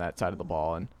healthy on that side of the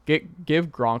ball and give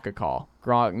Gronk a call.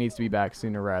 Gronk needs to be back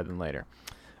sooner rather than later.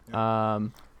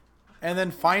 And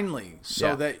then finally,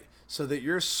 so that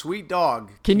your sweet dog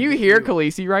can you hear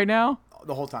Khaleesi right now?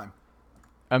 The whole time.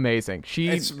 Amazing.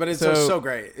 It's so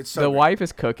great. It's so the great. wife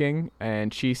is cooking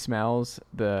and she smells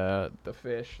the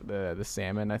fish, the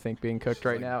salmon I think being cooked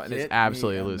right now, and is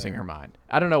absolutely losing her mind.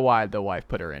 I don't know why the wife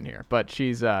put her in here, but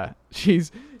she's I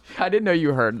didn't know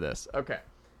you heard this. Okay.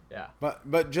 Yeah.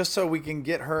 But just so we can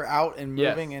get her out and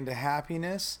moving into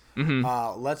happiness,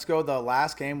 let's go the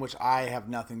last game, which I have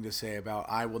nothing to say about.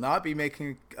 I will not be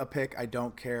making a pick. I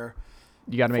don't care.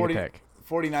 You got to make a pick.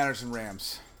 49ers and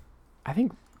Rams. I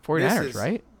think 49ers,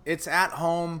 right? It's at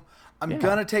home. I'm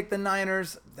going to take the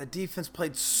Niners. The defense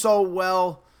played so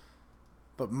well.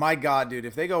 But my God, dude,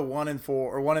 if they go 1-4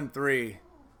 or 1-3,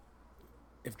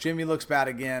 if Jimmy looks bad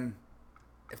again,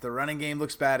 if the running game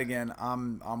looks bad again,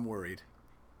 I'm worried.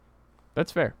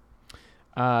 That's fair.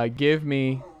 Give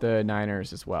me the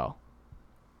Niners as well.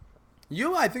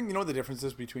 I think you know the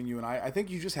differences between you and I. I think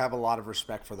you just have a lot of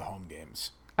respect for the home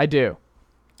games. I do.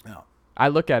 No. I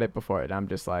look at it before it. I'm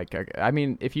just like, I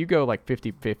mean, if you go like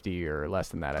 50-50 or less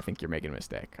than that, I think you're making a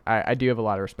mistake. I do have a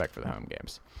lot of respect for the home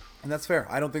games. And that's fair.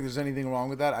 I don't think there's anything wrong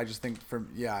with that. I just think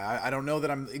I don't know that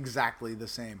I'm exactly the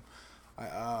same.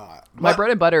 My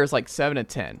bread and butter is like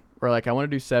 7-10. Where like I want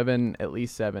to do at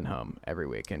least seven home every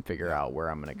week and figure out where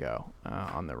I'm going to go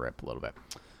on the rip a little bit.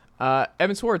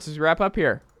 Evan Sowards, as we wrap up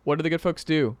here, what do the good folks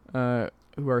do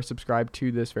who are subscribed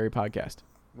to this very podcast?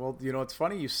 Well, it's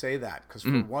funny you say that because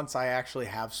for once I actually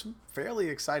have some fairly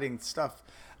exciting stuff.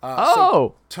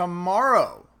 So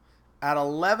tomorrow at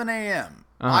 11 a.m.,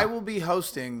 I will be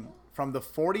hosting from the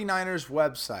 49ers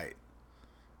website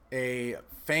a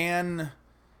fan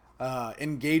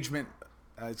engagement.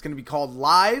 It's going to be called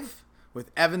Live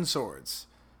with Evan Sowards.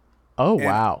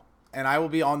 Wow. And I will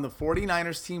be on the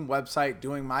 49ers team website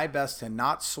doing my best to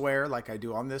not swear like I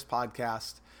do on this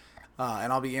podcast.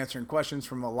 And I'll be answering questions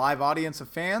from a live audience of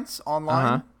fans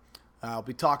online. I'll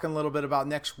be talking a little bit about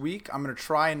next week. I'm going to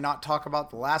try and not talk about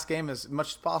the last game as much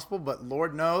as possible, but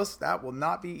Lord knows that will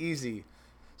not be easy.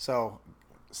 So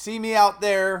see me out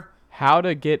there. How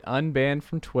to get unbanned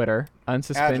from Twitter,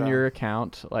 unsuspend Agile. your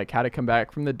account, like how to come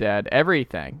back from the dead,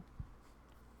 everything.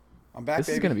 I'm back, This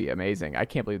baby. is going to be amazing. I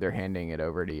can't believe they're handing it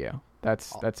over to you.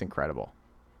 That's incredible.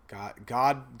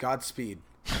 Godspeed.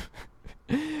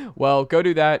 Well, go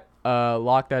do that.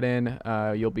 Lock that in.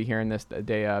 You'll be hearing this the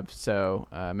day of, so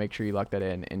make sure you lock that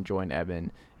in and join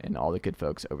Evan and all the good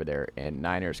folks over there in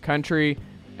Niners country.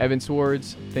 Evan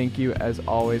Sowards, thank you as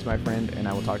always, my friend, and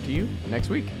I will talk to you next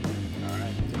week. All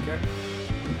right. Take care.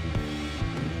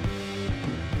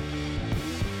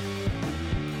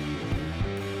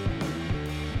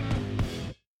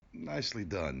 Nicely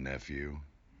done, nephew.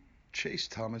 Chase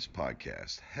Thomas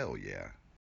Podcast. Hell yeah.